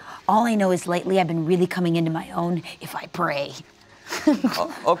 Okay. All I know is lately I've been really coming into my own if I pray.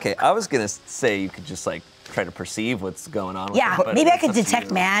 Okay, I was gonna say you could just like try to perceive what's going on. Yeah, with it, but maybe I that's could up to detect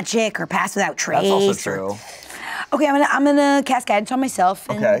you. magic or pass without trace. That's also or- true. Okay, I'm gonna cast guidance on myself.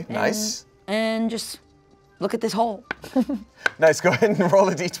 And, Okay, nice. And just look at this hole. Nice, go ahead and roll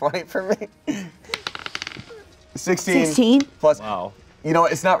a d20 for me. 16. 16. Plus, Wow. you know,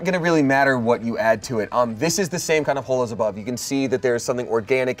 it's not gonna really matter what you add to it. This is the same kind of hole as above. You can see that there's something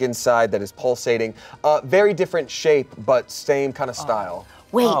organic inside that is pulsating. Very different shape, but same kind of style.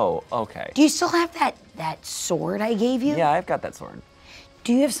 Wait, Oh, okay. do you still have that sword I gave you? Yeah, I've got that sword.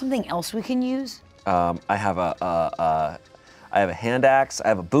 Do you have something else we can use? I have a hand axe. I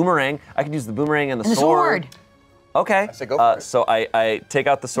have a boomerang. I could use the boomerang and the And the sword. Okay. I say go for it. So I take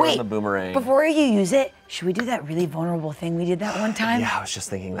out the sword Wait, and the boomerang. before you use it, should we do that really vulnerable thing we did that one time? Yeah, I was just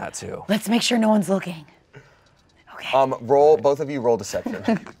thinking that too. Let's make sure no one's looking. Okay. Both of you roll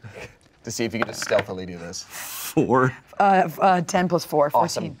deception. to see if you can just stealthily do this. 4. 10 plus 4, 14.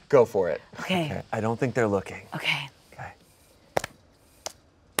 Awesome. Go for it. Okay. I don't think they're looking. Okay. Okay.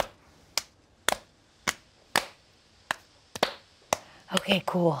 Okay,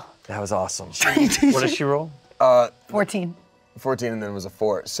 cool. That was awesome. What does she roll? 14. 14 and then it was a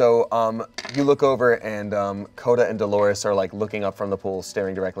 4. So you look over and Coda and Dolores are like looking up from the pool,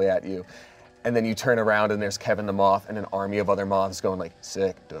 staring directly at you. And then you turn around and there's Kevin the Moth and an army of other moths going like,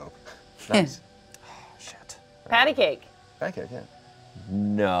 sick, dope. Nice. Shit. Patty cake. Pancake, yeah.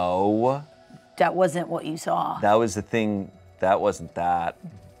 No. That wasn't what you saw. That was the thing. That wasn't that.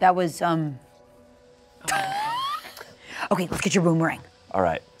 That was, Okay, let's get your boomerang. All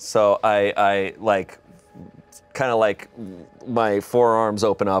right. So I like, kind of like my forearms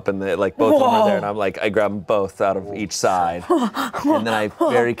open up and like both of them are there and I'm like, I grab them both out of each side. And then I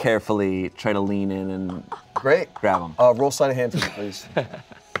very carefully try to lean in and Great. grab them. Roll sleight of hand for me, please.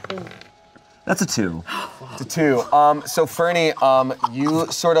 That's a 2. It's a 2. So Fernie, you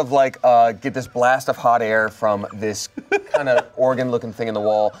sort of like get this blast of hot air from this kind of organ-looking thing in the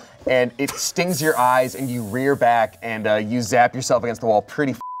wall, and it stings your eyes, and you rear back, and you zap yourself against the wall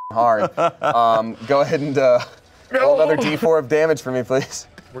pretty hard. Go ahead and roll another D4 of damage for me, please.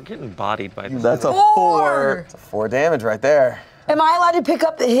 We're getting bodied by this. That's a 4. It's a 4 damage right there. Am I allowed to pick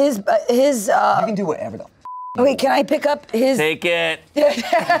up his? You can do whatever the. Okay, can I pick up his? Take it. Okay.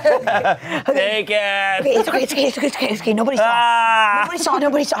 Take it. Okay, it's okay. Nobody saw. Ah!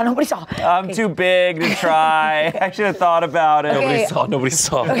 Nobody saw. I'm too big to try. I should have thought about it. Okay. Nobody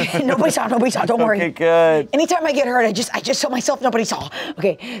saw. Okay, nobody saw. Don't worry. Okay, good. Anytime I get hurt, I just told myself nobody saw.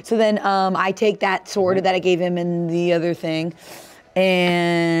 Okay, so then I take that sword that I gave him and the other thing,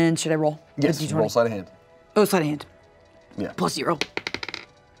 and should I roll? Yes, D20? roll sleight of hand. Oh, sleight of hand. Yeah. Plus 0.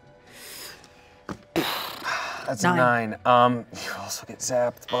 That's 9. a 9. You also get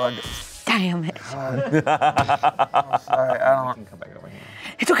zapped, bug. Damn it. Sorry, I don't. Come back over here.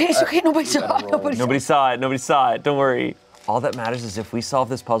 It's okay. Nobody saw. Nobody saw it. Nobody saw it. Don't worry. All that matters is if we solve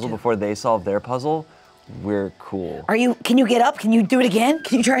this puzzle before they solve their puzzle, we're cool. Can you get up? Can you do it again?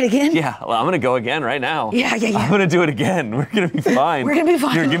 Can you try it again? Yeah, well, I'm gonna go again right now. Yeah. I'm gonna do it again. We're gonna be fine. We're gonna be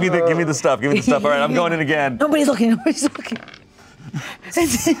fine. Here, give me the stuff. Give me the stuff. All right, I'm going in again. Nobody's looking. Oh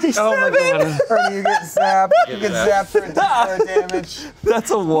my god. Fernie, you get zapped. You get zapped for a damage.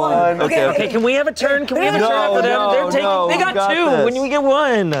 That's a 1. Okay, can we have a turn? Can we have a turn after them? They got 2. When do we get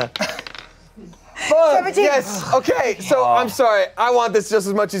 1? Bug, yes. Okay, so I'm sorry. I want this just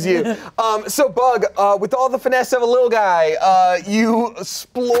as much as you. So Bug, with all the finesse of a little guy, you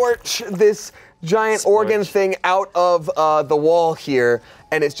splorch this giant organ thing out of the wall here,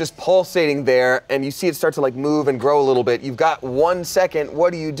 and it's just pulsating there, and you see it start to like move and grow a little bit. You've got 1 second.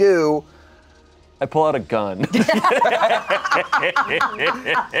 What do? I pull out a gun.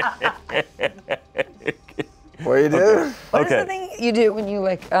 What do you do? What is the thing you do when you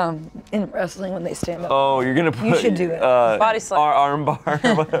like in wrestling when they stand up? Oh, you're gonna put. You should do it. Body slam. Arm bar.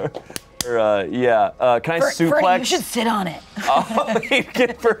 Whatever. Or, yeah. Can I suplex? Fernie, you should sit on it.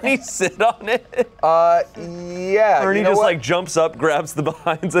 Can Fernie sit on it? Yeah. Fernie you know just what? like jumps up, grabs the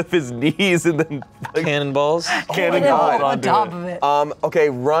behinds of his knees, and then like, Cannonballs. cannonballs on onto top it. of it. Okay,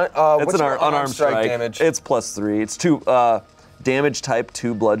 run. It's What's an your unarmed strike damage? It's +3. It's 2 damage type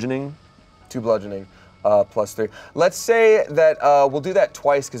 2 bludgeoning. 2 bludgeoning, +3. Let's say that we'll do that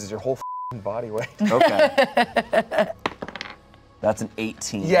twice because it's your whole body weight. Okay. That's an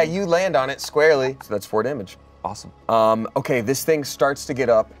 18. Yeah, you land on it squarely, so that's 4 damage. Awesome. Okay, this thing starts to get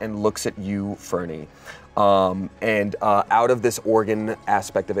up and looks at you, Fernie. And out of this organ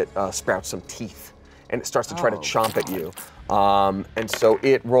aspect of it sprouts some teeth. And it starts to try to chomp at you. And so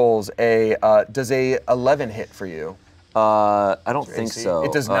it rolls does a 11 hit for you? I don't think AC? so.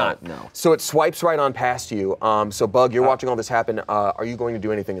 It does not. No. So it swipes right on past you. So Bug, you're watching all this happen. Are you going to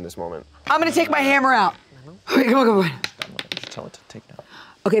do anything in this moment? I'm gonna take my hammer out. Okay, come on. Just tell it to take down.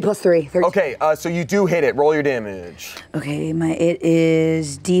 Okay, +3. 13. Okay, so you do hit it. Roll your damage. Okay, it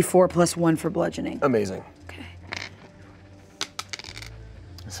is D4 plus 1 for bludgeoning. Amazing. Okay.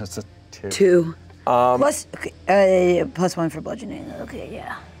 So it's a 2. 2. Plus 1 for bludgeoning. Okay,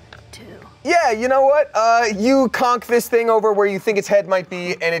 yeah. 2. Yeah, you know what? You conk this thing over where you think its head might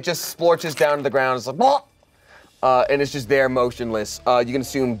be, and it just splorches down to the ground. It's like, and it's just there motionless. You can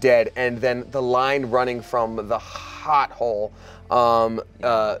assume dead. And then the line running from the hot hole,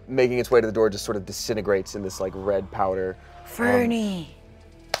 making its way to the door, just sort of disintegrates in this like red powder. Fernie.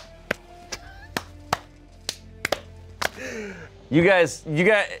 You guys,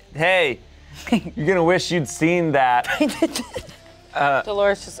 hey, you're gonna wish you'd seen that.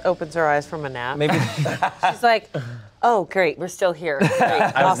 Dolores just opens her eyes from a nap. Maybe She's like, oh, great, we're still here. Great,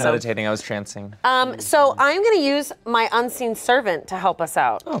 I was awesome. meditating. I was trancing. So I'm gonna use my unseen servant to help us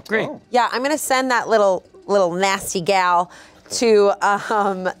out. Oh, great. Yeah, I'm gonna send that little nasty gal to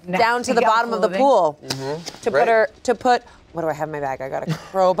down to the bottom of the pool to put. What do I have in my bag? I got a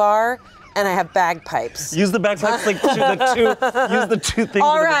crowbar and I have bagpipes. Use the bagpipes like use the two things.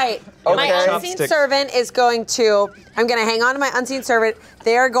 All right. My unseen Chopsticks. servant is going to. I'm going to hang on to my unseen servant.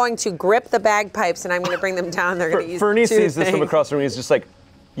 They are going to grip the bagpipes, and I'm going to bring them down. They're going to use. Fernie two sees this from things. across the room. He's just like,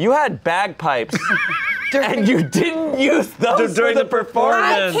 "You had bagpipes, and you didn't use those during for the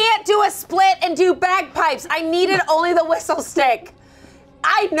performance." I can't do a split and do bagpipes. I needed only the whistle stick.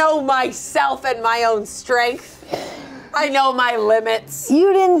 I know myself and my own strength. I know my limits.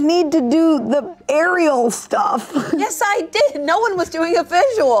 You didn't need to do the aerial stuff. Yes, I did. No one was doing a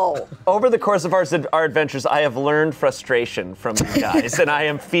visual. Over the course of our adventures, I have learned frustration from you guys, and I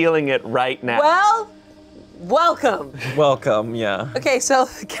am feeling it right now. Well, welcome. Welcome, yeah. Okay, so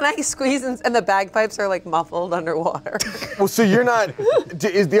can I squeeze and the bagpipes are like muffled underwater? Well, so you're not.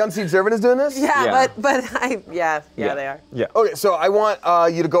 Is the unseen servant is doing this? Yeah, but they are. Yeah. Okay, so I want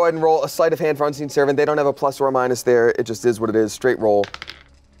you to go ahead and roll a sleight of hand for unseen servant. They don't have a plus or a minus there. It just is what it is. Straight roll.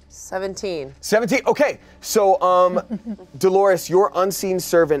 17. 17. Okay, so Dolores, your unseen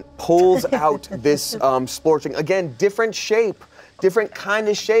servant pulls out this splorching. Again, different shape. Different kind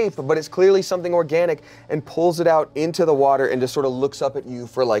of shape, but it's clearly something organic, and pulls it out into the water and just sort of looks up at you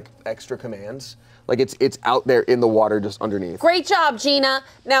for like extra commands. Like it's out there in the water just underneath. Great job, Gina.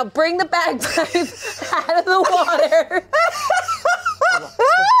 Now bring the bagpipe out of the water.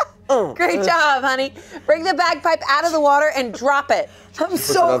 Great job, honey. Bring the bagpipe out of the water and drop it. I'm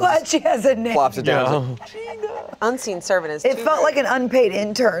so glad she has a name. Plops it down. Unseen servant is It felt like an unpaid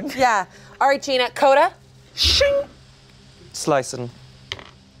intern. Yeah. All right, Gina. Coda? Shing. Slicing.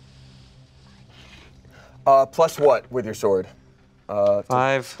 Plus what with your sword? 5.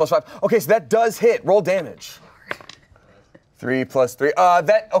 Plus 5. Okay, so that does hit. Roll damage. 3 plus 3.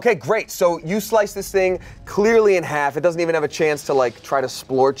 Okay, great. So you slice this thing clearly in half. It doesn't even have a chance to like try to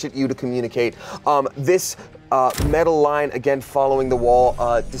splorch at you to communicate. This metal line, again following the wall,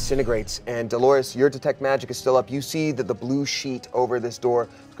 disintegrates. And Dolores, your detect magic is still up. You see that the blue sheet over this door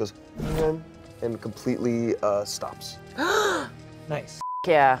goes and completely stops. Nice.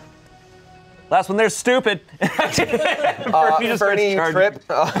 Yeah. Last one there's stupid. Fernie, you trip.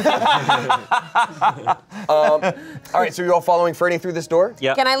 All right, so you're all following Fernie through this door?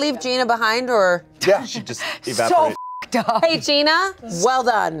 Yeah. Can I leave Gina behind or? Yeah. She just evaporated. Hey, Gina, well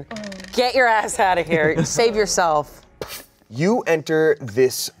done. Get your ass out of here. Save yourself. You enter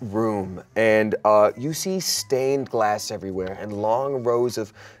this room, and you see stained glass everywhere and long rows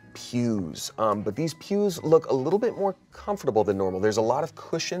of pews, but these pews look a little bit more comfortable than normal. There's a lot of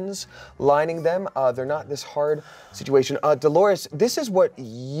cushions lining them. They're not this hard situation. Dolores, this is what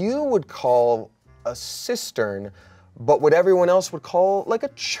you would call a cistern, but what everyone else would call like a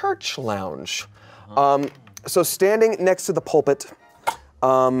church lounge. So standing next to the pulpit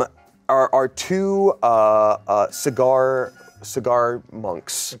are two cigar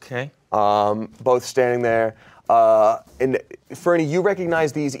monks. Okay. Both standing there. And Fernie, you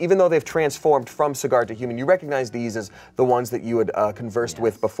recognize these, even though they've transformed from cigar to human, you recognize these as the ones that you had conversed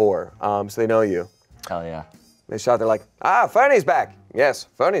with before. So they know you. Hell yeah. They shout, they're like, Fernie's back. Yes,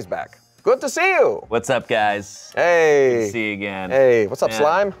 Fernie's back. Good to see you. What's up, guys? Hey. Good to see you again. Hey, what's up, Man,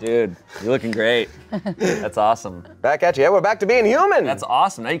 Slime? Dude, you're looking great. That's awesome. Back at you. Yeah, we're back to being human. That's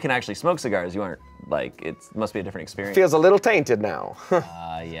awesome. Now you can actually smoke cigars. You aren't, like, it must be a different experience. Feels a little tainted now.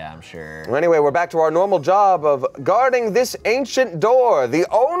 Yeah, I'm sure. Well, anyway, we're back to our normal job of guarding this ancient door, the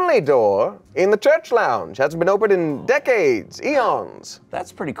only door in the church lounge. Hasn't been opened in decades, eons.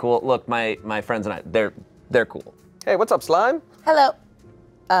 That's pretty cool. Look, my friends and I, they're cool. Hey, what's up, Slime? Hello.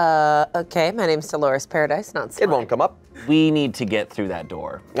 Okay, my name's Dolores Paradise, not Slime. It won't come up. We need to get through that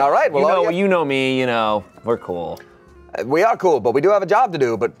door. All right, well, You know me, we're cool. We are cool, but we do have a job to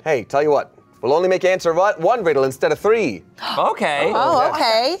do. But hey, tell you what, we'll only make you answer one riddle instead of 3. Okay. Oh,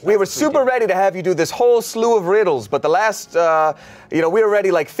 okay. We were super ready to have you do this whole slew of riddles, but the last, we were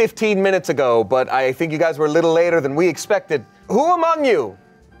ready like 15 minutes ago, but I think you guys were a little later than we expected. Who among you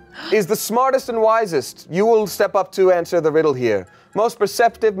is the smartest and wisest? You will step up to answer the riddle here. Most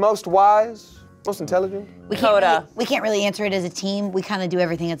perceptive, most wise, most intelligent? We can't really answer it as a team. We kind of do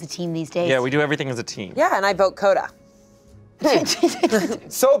everything as a team these days. Yeah, we do everything as a team. Yeah, and I vote Coda.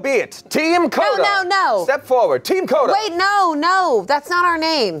 So be it. Team Coda. No. Step forward. Team Coda. Wait, no, that's not our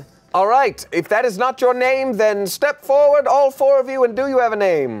name. All right. If that is not your name, then step forward, all 4 of you, and do you have a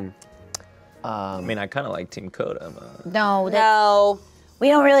name? I mean, I kind of like Team Coda. But... No. We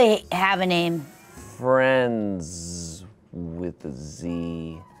don't really have a name. Friends with a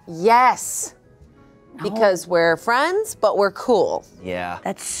Z. Yes. Because we're friends, but we're cool. Yeah.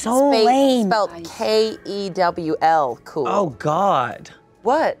 That's so lame. Spelled Kewl, cool. Oh God.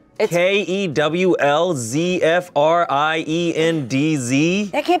 What? It's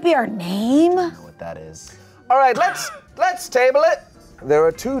KEWLZFRIENDZ. That can't be our name. I don't know what that is. All right, let's table it. There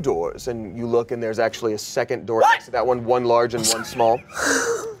are 2 doors, and you look, and there's actually a second door next to that one large and one small.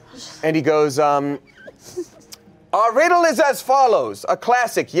 And he goes, our riddle is as follows, a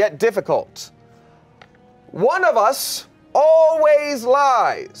classic yet difficult. One of us always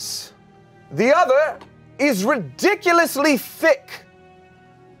lies. The other is ridiculously thick.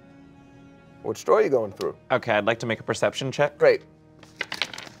 Which door are you going through? Okay, I'd like to make a perception check. Great.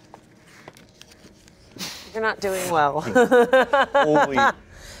 You're not doing well. Holy.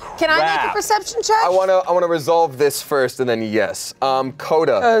 Can I make a perception check? I wanna resolve this first, and then yes.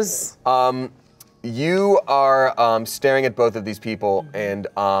 Coda. You are staring at both of these people, and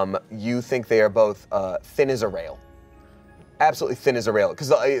you think they are both thin as a rail. Absolutely thin as a rail, because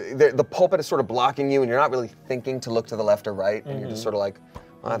the pulpit is sort of blocking you, and you're not really thinking to look to the left or right, and you're just sort of like,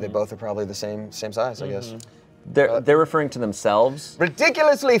 they both are probably the same size, I guess. They're referring to themselves?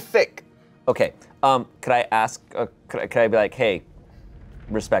 Ridiculously thick. Okay, could I ask, could I be like, hey,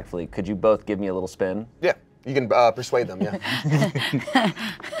 respectfully, could you both give me a little spin? Yeah, you can persuade them, yeah.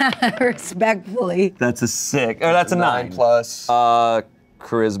 Respectfully. That's a 6, or that's a 9. 9 plus.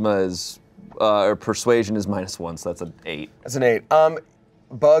 Charisma is, or persuasion is -1, so that's an 8. That's an 8.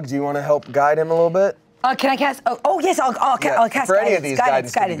 Bug, do you want to help guide him a little bit? Can I cast? Oh yes, I'll cast for guidance. any of these,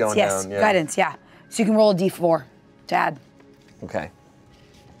 guidance could be going yes, down, yeah. guidance, yeah. So you can roll a d4 to add. Okay.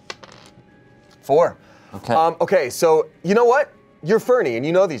 4. Okay. Okay, so you know what? You're Fernie, and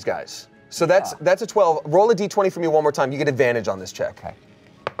you know these guys. So that's a 12. Roll a d20 for me one more time. You get advantage on this check. Okay.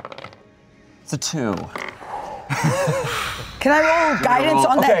 It's a 2. Can I roll guidance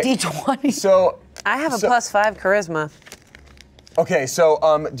on that Okay. d20? So I have a +5 charisma. okay,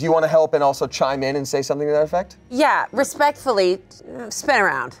 so do you want to help and also chime in and say something to that effect? Yeah, respectfully, spin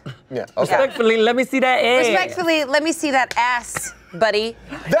around. Yeah. Okay. Respectfully, let me see that A. Respectfully, let me see that ass, buddy.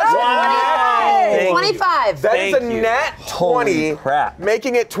 That's Thank you. 25. That is a Thank you. nat 20, Holy crap.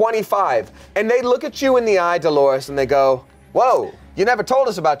 making it 25. And they look at you in the eye, Dolores, and they go, "Whoa, you never told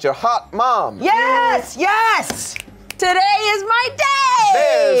us about your hot mom." Yes, yes. Today is my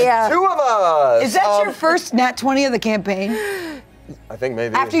day! There's 2 of us. Is that your first nat 20 of the campaign? I think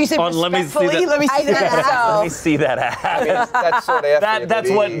maybe. After you said Let me see respectfully, that. let me see that. Let me see that ass. That's sort of That's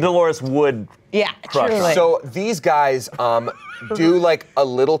what Dolores would Yeah, crush. truly. So these guys do like a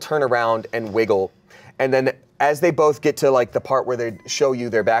little turnaround and wiggle, and then as they both get to like the part where they show you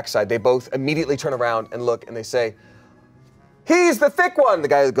their backside, they both immediately turn around and look, and they say, "He's the thick one." The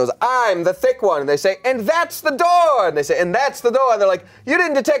guy goes, "I'm the thick one." And they say, "And that's the door." And they say, "And that's the door." And they're like, "You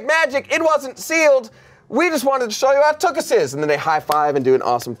didn't detect magic. It wasn't sealed. We just wanted to show you how Tookus is." And then they high five and do an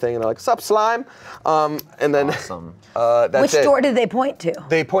awesome thing, and they're like, "Sup, slime?" And then Awesome. that's Which it. door did they point to?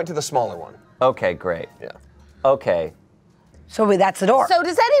 They point to the smaller one. Okay, great. Yeah. Okay. So that's the door. So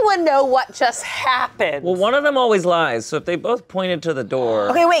does anyone know what just happened? Well, one of them always lies, so if they both pointed to the door.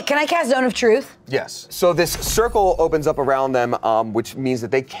 Okay, wait, can I cast Zone of Truth? Yes. So this circle opens up around them, which means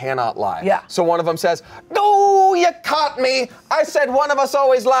that they cannot lie. Yeah. So one of them says, "No, you caught me. I said one of us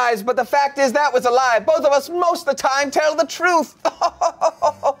always lies, but the fact is that was a lie. Both of us most of the time tell the truth."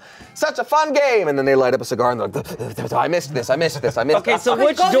 Such a fun game. And then they light up a cigar and they're like, "I missed this. Okay, so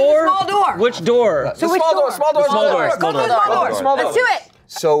which go to the door? small door. Which door? So which small door? door, small door, small door, small door. Small door. Let's do it.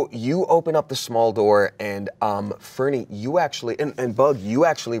 So you open up the small door, and Fernie, you actually, and Bug, you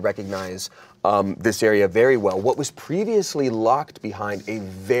actually recognize this area very well. What was previously locked behind a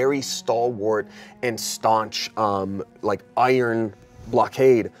very stalwart and staunch, like iron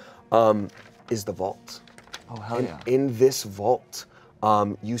blockade, is the vault. Oh, hell And yeah. in this vault,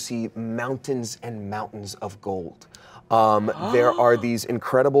 you see mountains and mountains of gold. There are these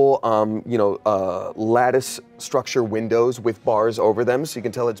incredible, lattice structure windows with bars over them, so you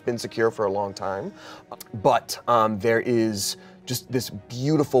can tell it's been secure for a long time. But there is just this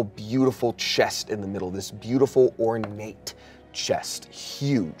beautiful, beautiful chest in the middle, this beautiful, ornate chest.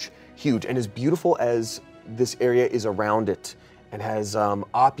 Huge, huge. And as beautiful as this area is around it, and as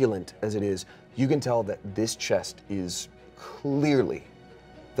opulent as it is, you can tell that this chest is clearly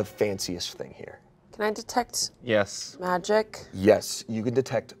the fanciest thing here. Can I detect Yes. magic? Yes, you can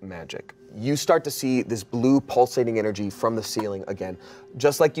detect magic. you start to see this blue pulsating energy from the ceiling again,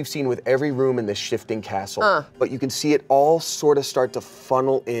 just like you've seen with every room in this shifting castle. But you can see it all sort of start to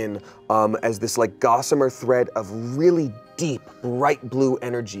funnel in as this like gossamer thread of really deep, bright blue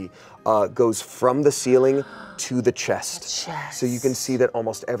energy goes from the ceiling to the chest. So you can see that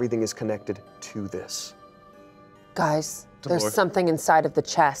almost everything is connected to this. Guys, there's something inside of the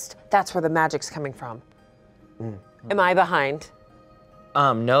chest. That's where the magic's coming from. Am I behind?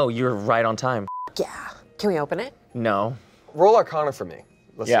 No, you're right on time. Yeah. Can we open it? No. Roll Arcana for me.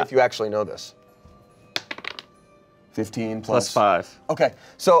 Let's see if you actually know this. 15 plus 5. Okay,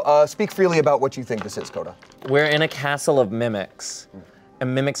 so speak freely about what you think this is, Coda. We're in a castle of mimics.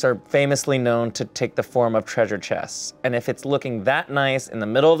 And mimics are famously known to take the form of treasure chests. And if it's looking that nice in the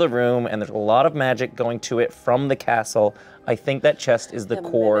middle of the room and there's a lot of magic going to it from the castle, I think that chest is the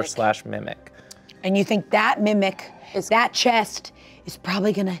core / mimic. And you think that mimic, that chest, is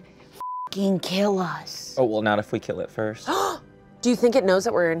probably gonna f***ing kill us. Oh, well, not if we kill it first. Do you think it knows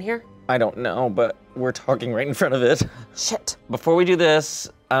that we're in here? I don't know, but we're talking right in front of it. Shit. Before we do this,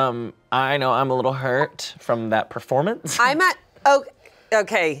 I know I'm a little hurt from that performance. I'm at,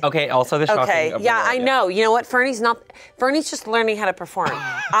 okay. Okay, also the shocking. Okay, yeah, I know. You know what, Fernie's just learning how to perform.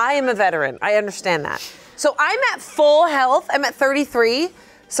 I am a veteran, I understand that. So I'm at full health, I'm at 33,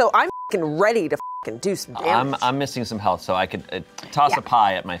 so I'm f***ing ready to f***ing do some damage. I'm missing some health, so I could toss a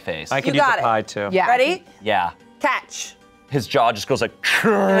pie at my face. I could You use got a it. pie too. Yeah. Ready? Yeah. Catch. His jaw just goes like.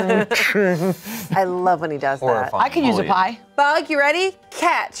 I love when he does that. I could use a pie. Bug, you ready?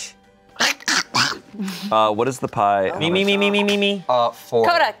 Catch. What is the pie? Me. 4.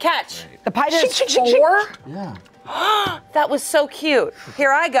 Coda, catch. The pie does 4? Yeah. That was so cute.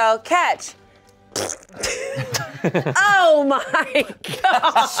 Here I go, catch. Oh my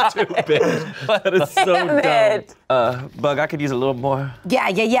God. Stupid. That is so Damn it. dumb. Bug, I could use a little more.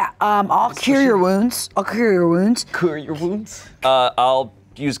 Yeah. I'll cure your wounds. Cure your wounds? I'll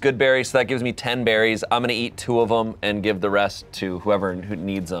use good berries, so that gives me 10 berries. I'm gonna eat 2 of them and give the rest to whoever who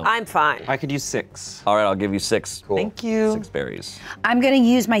needs them. I'm fine. I could use 6. All right, I'll give you 6. Cool. Thank you. 6 berries. I'm gonna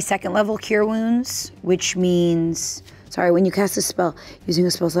use my 2nd level cure wounds, which means, sorry, when you cast a spell, using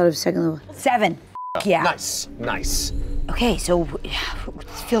a spell slot of 2nd level. 7. Yeah. Nice. Okay, so it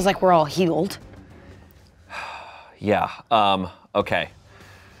feels like we're all healed. Yeah. Okay.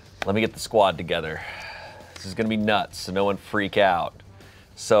 Let me get the squad together. This is gonna be nuts, so no one freak out.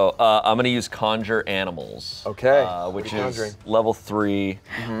 So I'm gonna use Conjure Animals. Okay. Which What are you is conjuring? level 3.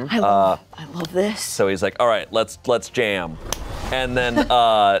 I love this. So he's like, all right, let's jam. And then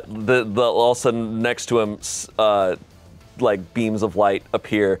all of a sudden next to him, like beams of light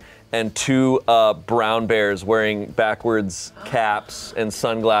appear, and 2 brown bears wearing backwards caps and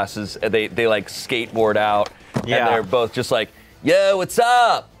sunglasses. And they like skateboard out, Yeah. and they're both just like, yo, what's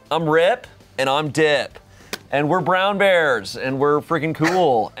up? I'm Rip, and I'm Dip. And we're brown bears, and we're freaking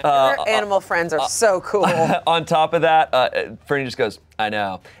cool. Our animal friends are so cool. On top of that, Fernie just goes, I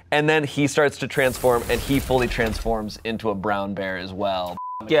know. And then he starts to transform, and he fully transforms into a brown bear as well.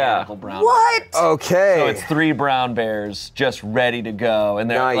 Mechanical brown What? Okay. So it's 3 brown bears just ready to go. And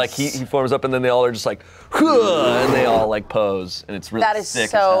they're Nice. like, he forms up, and then they all are just like, "Huh," and they all like pose. And it's really That is sick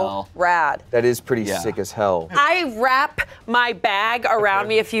as so hell. rad. That is pretty Yeah. sick as hell. I wrap my bag around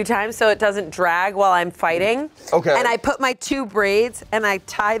me a few times so it doesn't drag while I'm fighting. Okay. And I put my 2 braids and I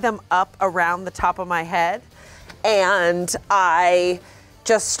tie them up around the top of my head. And I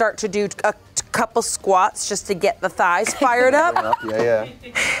just start to do a couple squats just to get the thighs fired up. Yeah.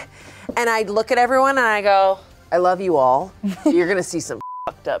 And I look at everyone and I go, I love you all. You're gonna see some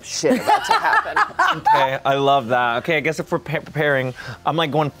fucked up shit about to happen. Okay, I love that. Okay, I guess if we're preparing, I'm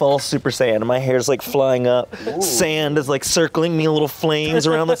like going full Super Saiyan, and my hair's like flying up. Sand is like circling me, little flames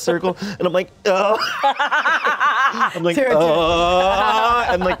around the circle, and I'm like, oh. I'm like, oh.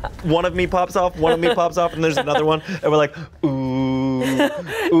 And like one of me pops off, and there's another one, and we're like, ooh.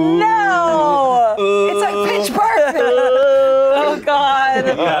 No! It's like pitch perfect. Oh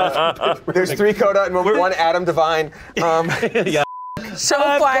God. There's 3 Coda and 1 Adam Divine. Show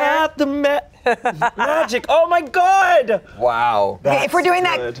I've fire. got the magic. Oh my God! Wow. Okay, if we're doing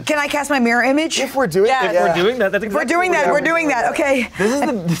that, can I cast my mirror image? If we're doing Yeah. it, We're doing that. That's exactly We're doing that. Okay.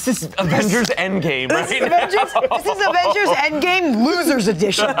 This is Avengers Endgame right This is Avengers Endgame Losers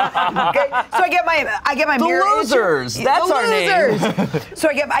Edition. Okay, so I get my mirror image. Losers. That's The our name. Losers. So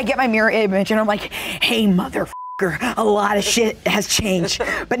I get my mirror image and I'm like, hey motherfucker, a lot of shit has changed,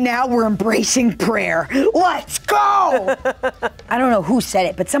 but now we're embracing prayer. Let's go. I don't know who said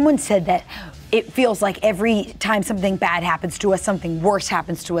it, but someone said that it feels like every time something bad happens to us, something worse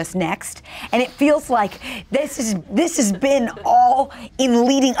happens to us next. And it feels like this has been all in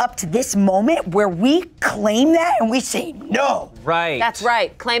leading up to this moment where we claim that and we say no. Right. That's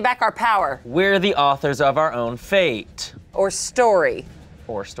right. Claim back our power. We're the authors of our own fate. Or story.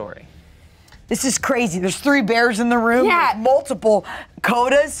 Or story. This is crazy. There's 3 bears in the room. Yeah. There's multiple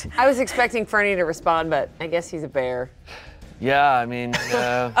codas. I was expecting Fernie to respond, but I guess he's a bear. Yeah, I mean,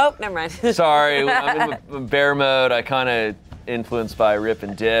 Oh, never mind. sorry, I'm in bear mode. I kind of influenced by Rip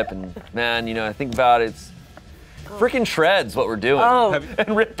and Dip, and man, you know, I think about it, it's freaking shreds what we're doing. Oh.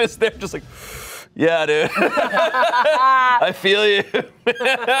 And Rip is there just like, yeah, dude. I feel you.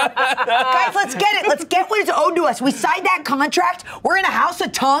 Guys, let's get it. Let's get what is owed to us. We signed that contract. We're in a house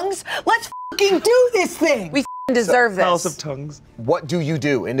of tongues. Let's fucking do this thing. We deserve this. House of Tongues. What do you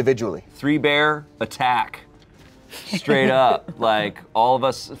do individually? 3 bear attack. Straight up, like all of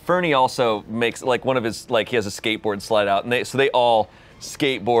us. Fernie also makes like one of his, like he has a skateboard slide out, and so they all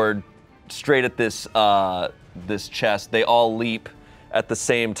skateboard straight at this this chest. They all leap at the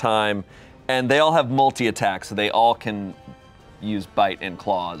same time, and they all have multi-attack, so they all can use bite and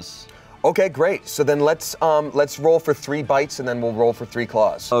claws. Okay, great. So then let's roll for 3 bites, and then we'll roll for 3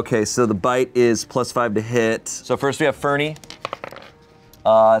 claws. Okay, so the bite is +5 to hit. So first we have Fernie.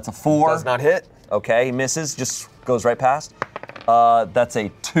 It's a 4. Does not hit. Okay, he misses, just goes right past. That's a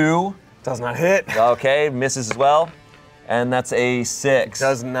 2. Does not hit. Okay, misses as well. And that's a 6.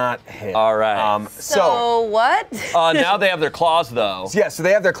 Does not hit. All right. So what? Now they have their claws though. Yeah, so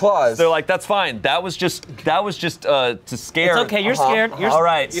they have their claws. They're like, that's fine. That was just to scare. It's okay, you're scared. All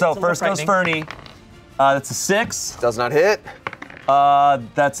right, it's a so little first goes frightening. Fernie. That's a 6. Does not hit.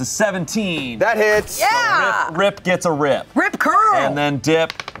 That's a 17. That hits. Yeah. Rip gets a rip. Rip curl. And then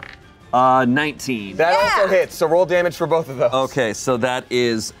Dip, 19. That also hits, so roll damage for both of those. Okay, so that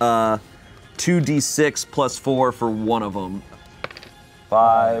is 2d6 + 4 for one of them.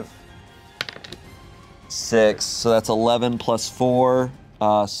 5, 6. So that's 11 + 4.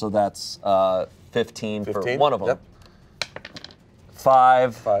 So that's 15 for 15? one of them. Yep.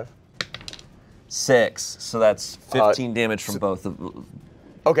 5, 5. 6. So that's 15 damage from both of them.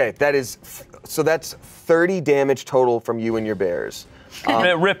 Okay, so that's 30 damage total from you and your bears.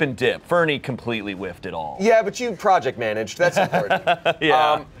 Rip and Dip. Fernie completely whiffed it all. Yeah, but you project managed. That's important.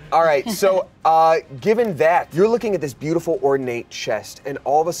 Yeah. All right, so given that, you're looking at this beautiful ornate chest, and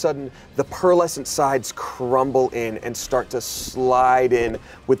all of a sudden, the pearlescent sides crumble in and start to slide in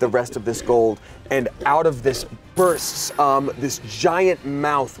with the rest of this gold. And out of this bursts this giant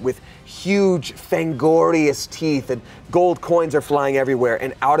mouth with huge fangorious teeth, and gold coins are flying everywhere,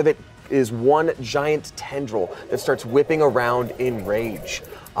 and out of it is one giant tendril that starts whipping around in rage.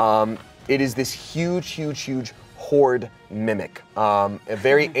 It is this huge horde mimic, a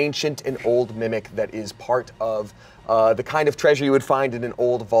very ancient and old mimic that is part of the kind of treasure you would find in an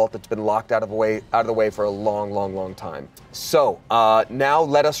old vault that's been locked out of the way for a long time. So now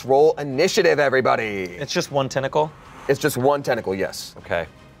let us roll initiative, everybody. It's just one tentacle? It's just one tentacle, yes. Okay.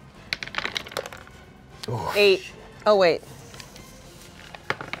 8. Oh, wait.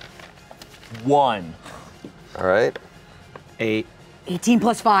 1. All right. 8, 18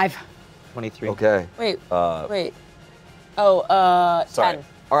 + 5. 23. Okay. Wait. Wait. Oh, Sorry. 10.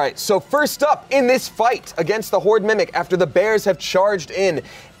 All right, so first up in this fight against the Horde Mimic after the bears have charged in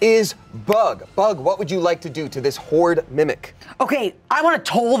is Bug. Bug, what would you like to do to this Horde Mimic? Okay, I want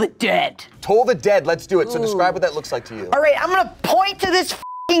to toll the dead. Toll the dead, let's do it. So describe what that looks like to you. All right, I'm gonna point to this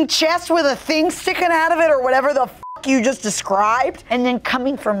f***ing chest with a thing sticking out of it or whatever the f*** you just described. And then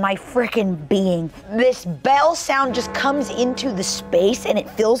coming from my frickin' being, this bell sound just comes into the space and it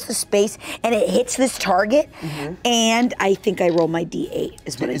fills the space and it hits this target. And I think I roll my D8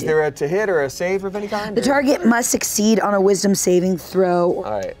 is what I do. Is there a to hit or a save of any kind? The target must succeed on a wisdom saving throw.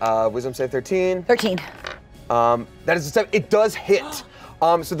 All right, wisdom save 13. 13. That is a 7. It does hit.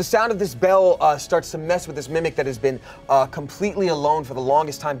 So the sound of this bell starts to mess with this mimic that has been completely alone for the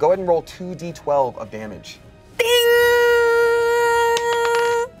longest time. Go ahead and roll 2d12 of damage. Ding!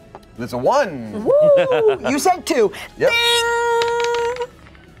 That's a 1. Woo! You said 2. Yep. Ding!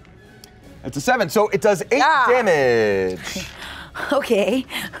 It's a 7, so it does 8 damage. Okay,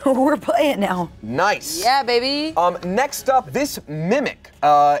 we're playing now. Nice. Yeah, baby. Next up, this mimic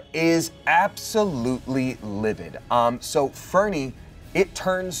is absolutely livid. So Fernie, it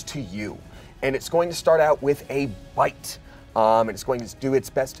turns to you, and it's going to start out with a bite. And it's going to do its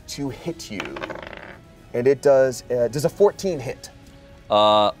best to hit you. And it does a 14 hit?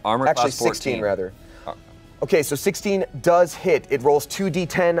 Armor Actually, class 14. 16 rather. Okay, so 16 does hit. It rolls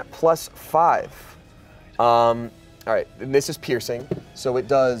 2d10 plus 5. All right, and this is piercing, so it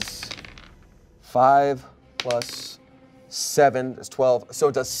does 5 plus 7 is 12. So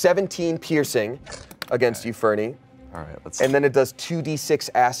it does 17 piercing against you, Fernie. All right, let's. And then it does 2d6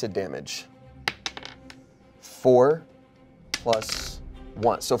 acid damage. 4 plus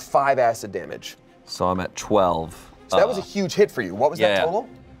 1. So 5 acid damage. So I'm at 12. So that was a huge hit for you. What was that total?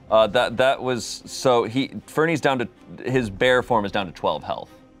 That was so Fernie's down to his bear form is down to 12 health.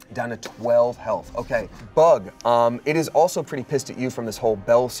 Down to 12 health. Okay. Bug, it is also pretty pissed at you from this whole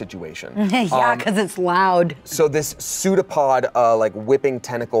bell situation. Yeah, because it's loud. So this pseudopod, like whipping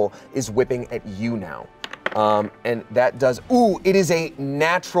tentacle is whipping at you now. And that does, it is a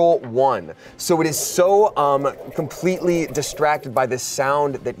natural 1. So it is so completely distracted by this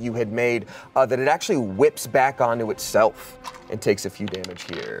sound that you had made that it actually whips back onto itself and takes a few damage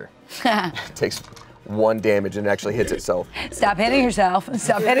here. It takes 1 damage and actually hits itself. Stop hitting yourself.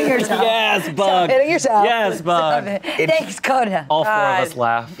 Stop hitting yourself. Yes, Bug. Stop hitting yourself. Yes, Bug. Thanks, Coda. All 4 of us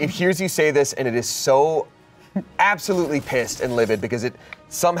laugh. It hears you say this and it is so absolutely pissed and livid because it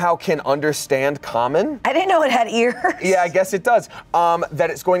somehow can understand common. I didn't know it had ears. Yeah, I guess it does. That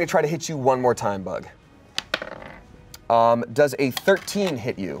it's going to try to hit you 1 more time, Bug. Does a 13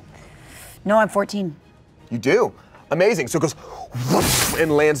 hit you? No, I'm 14. You do. Amazing. So it goes whoosh,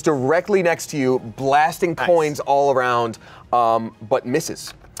 and lands directly next to you, blasting coins all around, but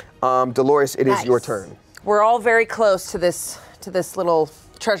misses. Dolores, it is your turn. We're all very close to this little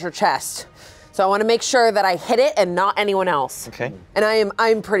treasure chest. So I want to make sure that I hit it and not anyone else. Okay. And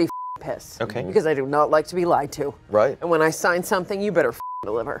I'm pretty pissed. Okay. Because I do not like to be lied to. Right. And when I sign something, you better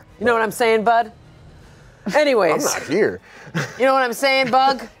deliver. You know what I'm saying, bud? Anyways. I'm not here. You know what I'm saying,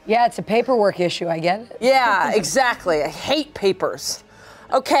 Bug? Yeah, it's a paperwork issue, I get it. Yeah, exactly. I hate papers.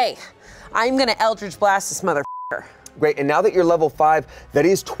 Okay, I'm gonna Eldritch Blast this motherfucker. Great, and now that you're level 5, that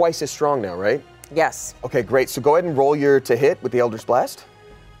is twice as strong now, right? Yes. Okay, great. So go ahead and roll your to hit with the Eldritch Blast.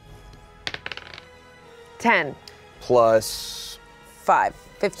 10. Plus 5.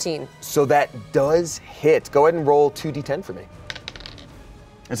 15. So that does hit. Go ahead and roll 2d10 for me.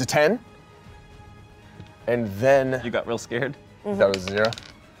 It's a 10. And then You got real scared. that was 0.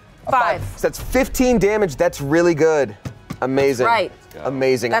 5. So that's 15 damage. That's really good. Amazing. Right.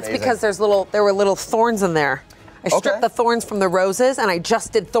 Amazing. That's amazing. because there were little thorns in there. I stripped Okay. the thorns from the roses and I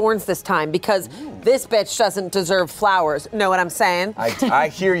just did thorns this time because this bitch doesn't deserve flowers. Know what I'm saying? I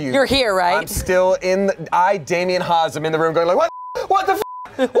hear you. You're here, right? I'm still in Damien Haas, I'm in the room going like, what the f?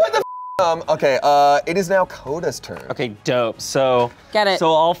 What the f? Okay, it is now Coda's turn. Okay, dope. So Get it. So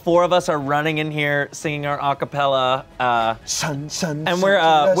all 4 of us are running in here singing our acapella. And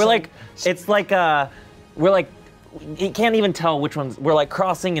we're like, it's like we're like, you can't even tell which ones. We're like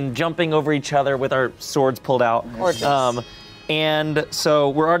crossing and jumping over each other with our swords pulled out. And so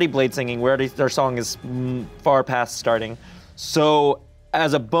we're already blade singing. Our song is far past starting. So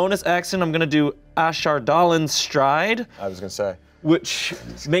as a bonus action, I'm gonna do Ashardalin's Stride. I was gonna say. Which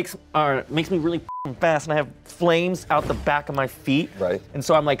makes me really fast, and I have flames out the back of my feet. Right. And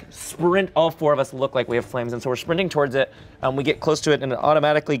so I'm like sprint. All 4 of us look like we have flames, and so we're sprinting towards it. We get close to it, and it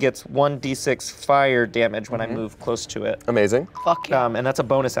automatically gets 1d6 fire damage when I move close to it. Amazing. Fuck yeah. And that's a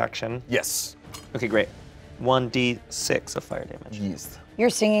bonus action. Yes. Okay, great. 1d6 of fire damage. Yes.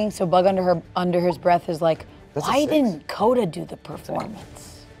 You're singing, so Bug under his breath is like, That's a why 6. didn't Coda do the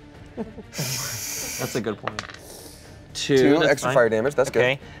performance? That's a good point. 2 2 that's extra fine. fire damage. That's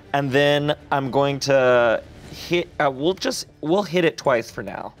Okay, and then I'm going to hit. We'll hit it twice for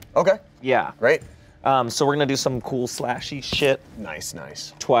now. good. Okay. Yeah. Great. So we're gonna do some cool slashy shit Nice,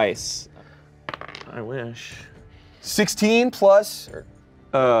 nice. twice. I wish. 16 plus.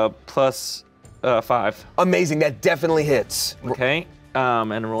 Plus 5. Amazing. That definitely hits. Okay.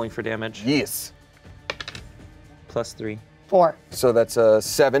 And rolling for damage. Yes. Plus 3. 4. So that's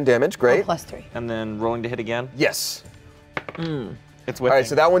 7 damage. Great. Plus 3. And then rolling to hit again. Yes. It's All whipping. right.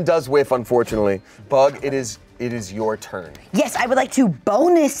 So that one does whiff, unfortunately. Bug, it is your turn. Yes, I would like to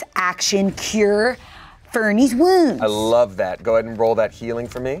bonus action cure Fernie's wounds. I love that. Go ahead and roll that healing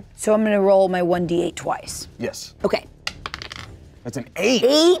for me. So I'm gonna roll my 1d8 twice. Yes. Okay. That's an 8.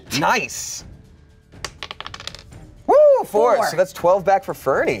 8. Nice. Woo, 4. So that's 12 back for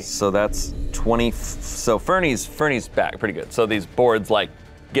Fernie. So that's 20. So Fernie's back pretty good. So these boards like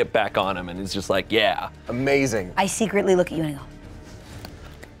get back on him, and he's just like, yeah. Amazing. I secretly look at you and I go,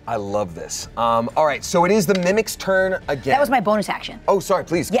 I love this. All right, so it is the Mimic's turn again. that was my bonus action. Oh, sorry,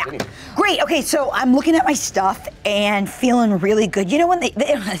 please Yeah. continue. Great. Okay, so I'm looking at my stuff and feeling really good. You know when they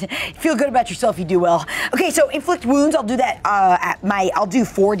feel good about yourself, you do well. Okay, so inflict wounds. I'll do that I'll do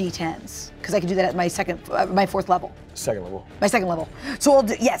 4d10s because I can do that at my my 4th level. Second level. My 2nd level.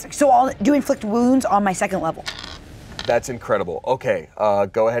 So I'll do inflict wounds on my 2nd level. That's incredible. Okay,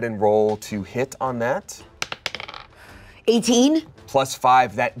 go ahead and roll to hit on that. 18.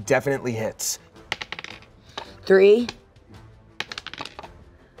 +5, that definitely hits. 3.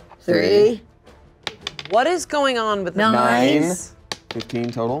 3. What is going on with the 9. 9s?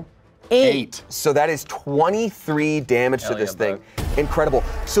 15 total. 8. So that is 23 damage to this thing. Incredible.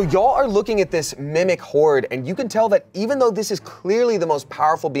 So y'all are looking at this mimic horde, and you can tell that even though this is clearly the most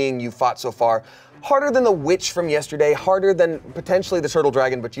powerful being you fought so far, harder than the witch from yesterday, harder than potentially the turtle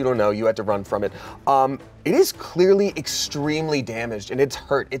dragon, but you don't know, you had to run from it. It is clearly extremely damaged, and it's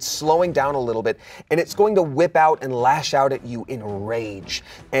hurt. It's slowing down a little bit, and it's going to whip out and lash out at you in rage.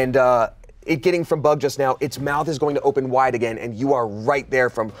 And it getting from Bug just now, its mouth is going to open wide again, and you are right there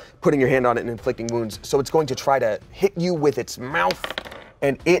from putting your hand on it and inflicting wounds. So it's going to try to hit you with its mouth,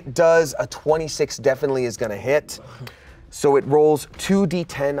 and it does. A 26 definitely is gonna hit. So it rolls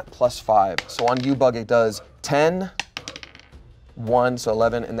 2d10 +5. So on you, Bug, it does 10, 1, so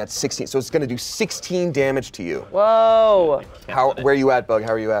 11, and that's 16. So it's gonna do 16 damage to you. Whoa. Where are you at, Bug?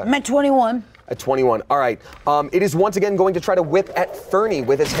 How are you at? I'm at 21. At 21. All right. It is once again going to try to whip at Fernie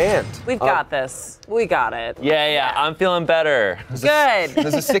with its hand. We've got this. We got it. Yeah, I'm feeling better. Good.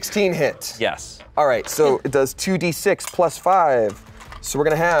 Does a 16 hit? Yes. All right, so it does 2d6 +5. So we're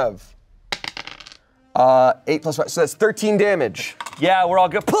gonna have 8 +5, so that's 13 damage. Yeah, we're all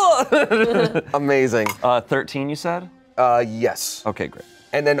good. Amazing. 13, you said? Yes. Okay, great.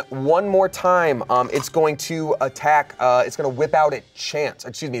 And then one more time, it's going to attack, it's gonna whip out at Chance,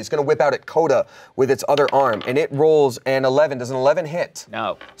 excuse me, it's gonna whip out at Coda with its other arm, and it rolls an 11. Does an 11 hit?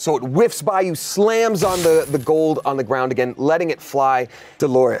 No. So it whiffs by you, slams on the gold on the ground again, letting it fly.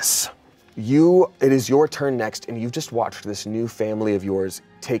 Dolores, it is your turn next, and you've just watched this new family of yours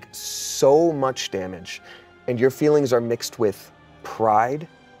take so much damage, and your feelings are mixed with pride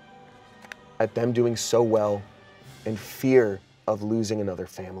at them doing so well and fear of losing another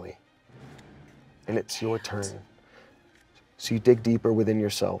family. And it's your turn. So you dig deeper within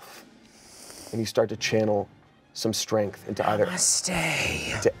yourself and you start to channel some strength into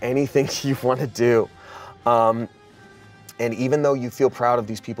into anything you want to do. And even though you feel proud of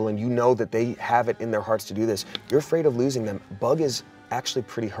these people and you know that they have it in their hearts to do this, you're afraid of losing them. Bug is actually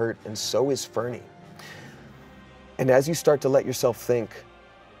pretty hurt, and so is Fernie. And as you start to let yourself think,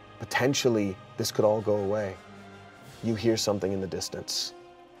 potentially this could all go away, you hear something in the distance,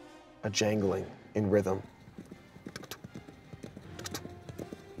 a jangling in rhythm.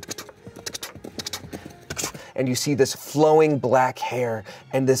 And you see this flowing black hair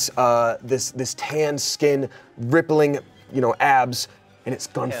and this tan skin, rippling, abs, and it's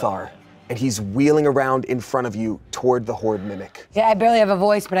Gunthar. And he's wheeling around in front of you toward the Horde Mimic. Yeah, I barely have a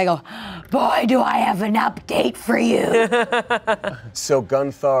voice, but I go, boy, do I have an update for you. So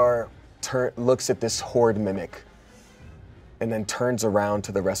Gunthar looks at this Horde Mimic and then turns around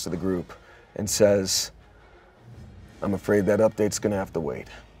to the rest of the group and says, I'm afraid that update's gonna have to wait.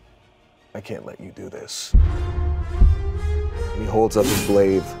 I can't let you do this. And he holds up his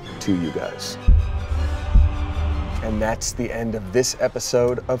blade to you guys. And that's the end of this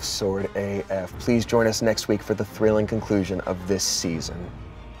episode of Sword AF. Please join us next week for the thrilling conclusion of this season.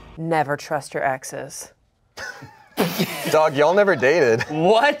 Never trust your exes. Dog, y'all never dated.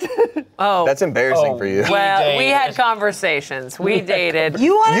 What? Oh. That's embarrassing for you. Well, we had conversations. We dated.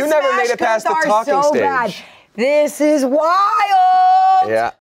 You never made it past the talking so stage. bad. This is wild. Yeah.